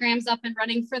Instagram's up and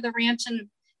running for the ranch, and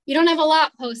you don't have a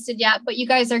lot posted yet, but you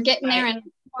guys are getting there and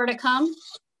more to come.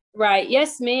 Right.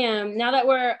 Yes, ma'am. Now that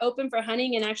we're open for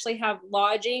hunting and actually have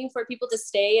lodging for people to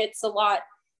stay, it's a lot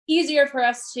easier for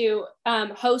us to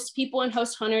host people and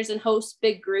host hunters and host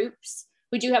big groups.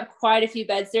 We do have quite a few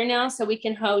beds there now, so we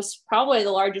can host probably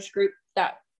the largest group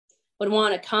that would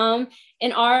want to come.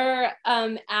 And our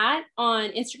on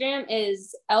Instagram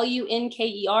is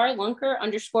LUNKER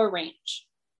 _ranch.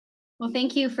 Well,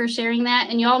 thank you for sharing that.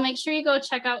 And y'all make sure you go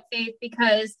check out Faith,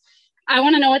 because I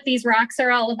want to know what these rocks are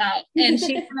all about. And she's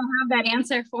going to have that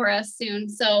answer for us soon.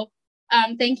 So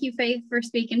thank you, Faith, for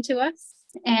speaking to us.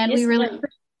 And we really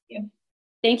appreciate you.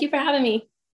 Thank you for having me.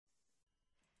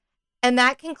 And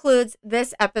that concludes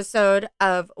this episode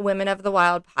of Women of the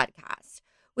Wild podcast.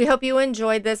 We hope you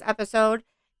enjoyed this episode.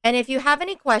 And if you have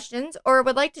any questions or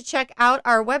would like to check out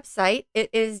our website,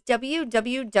 it is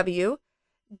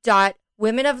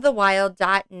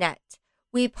www.womenofthewild.net.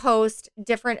 We post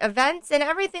different events and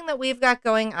everything that we've got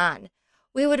going on.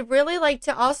 We would really like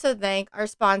to also thank our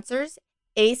sponsors,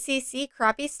 ACC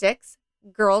Crappie Sticks,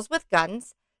 Girls with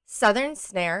Guns, Southern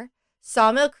Snare,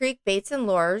 Sawmill Creek Baits and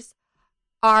Lures,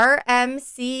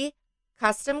 RMC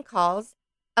Custom Calls,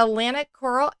 Atlantic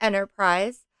Coral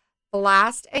Enterprise,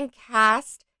 Blast and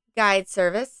Cast Guide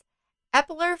Service,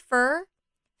 Epler Fur,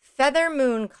 Feather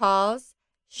Moon Calls,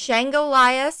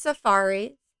 Shangri-La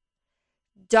Safari,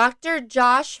 Dr.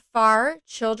 Josh Farr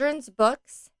Children's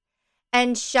Books,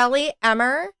 and Shelly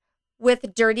Emmer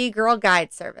with Dirty Girl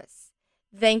Guide Service.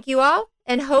 Thank you all,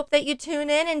 and hope that you tune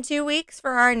in 2 weeks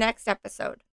for our next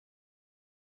episode.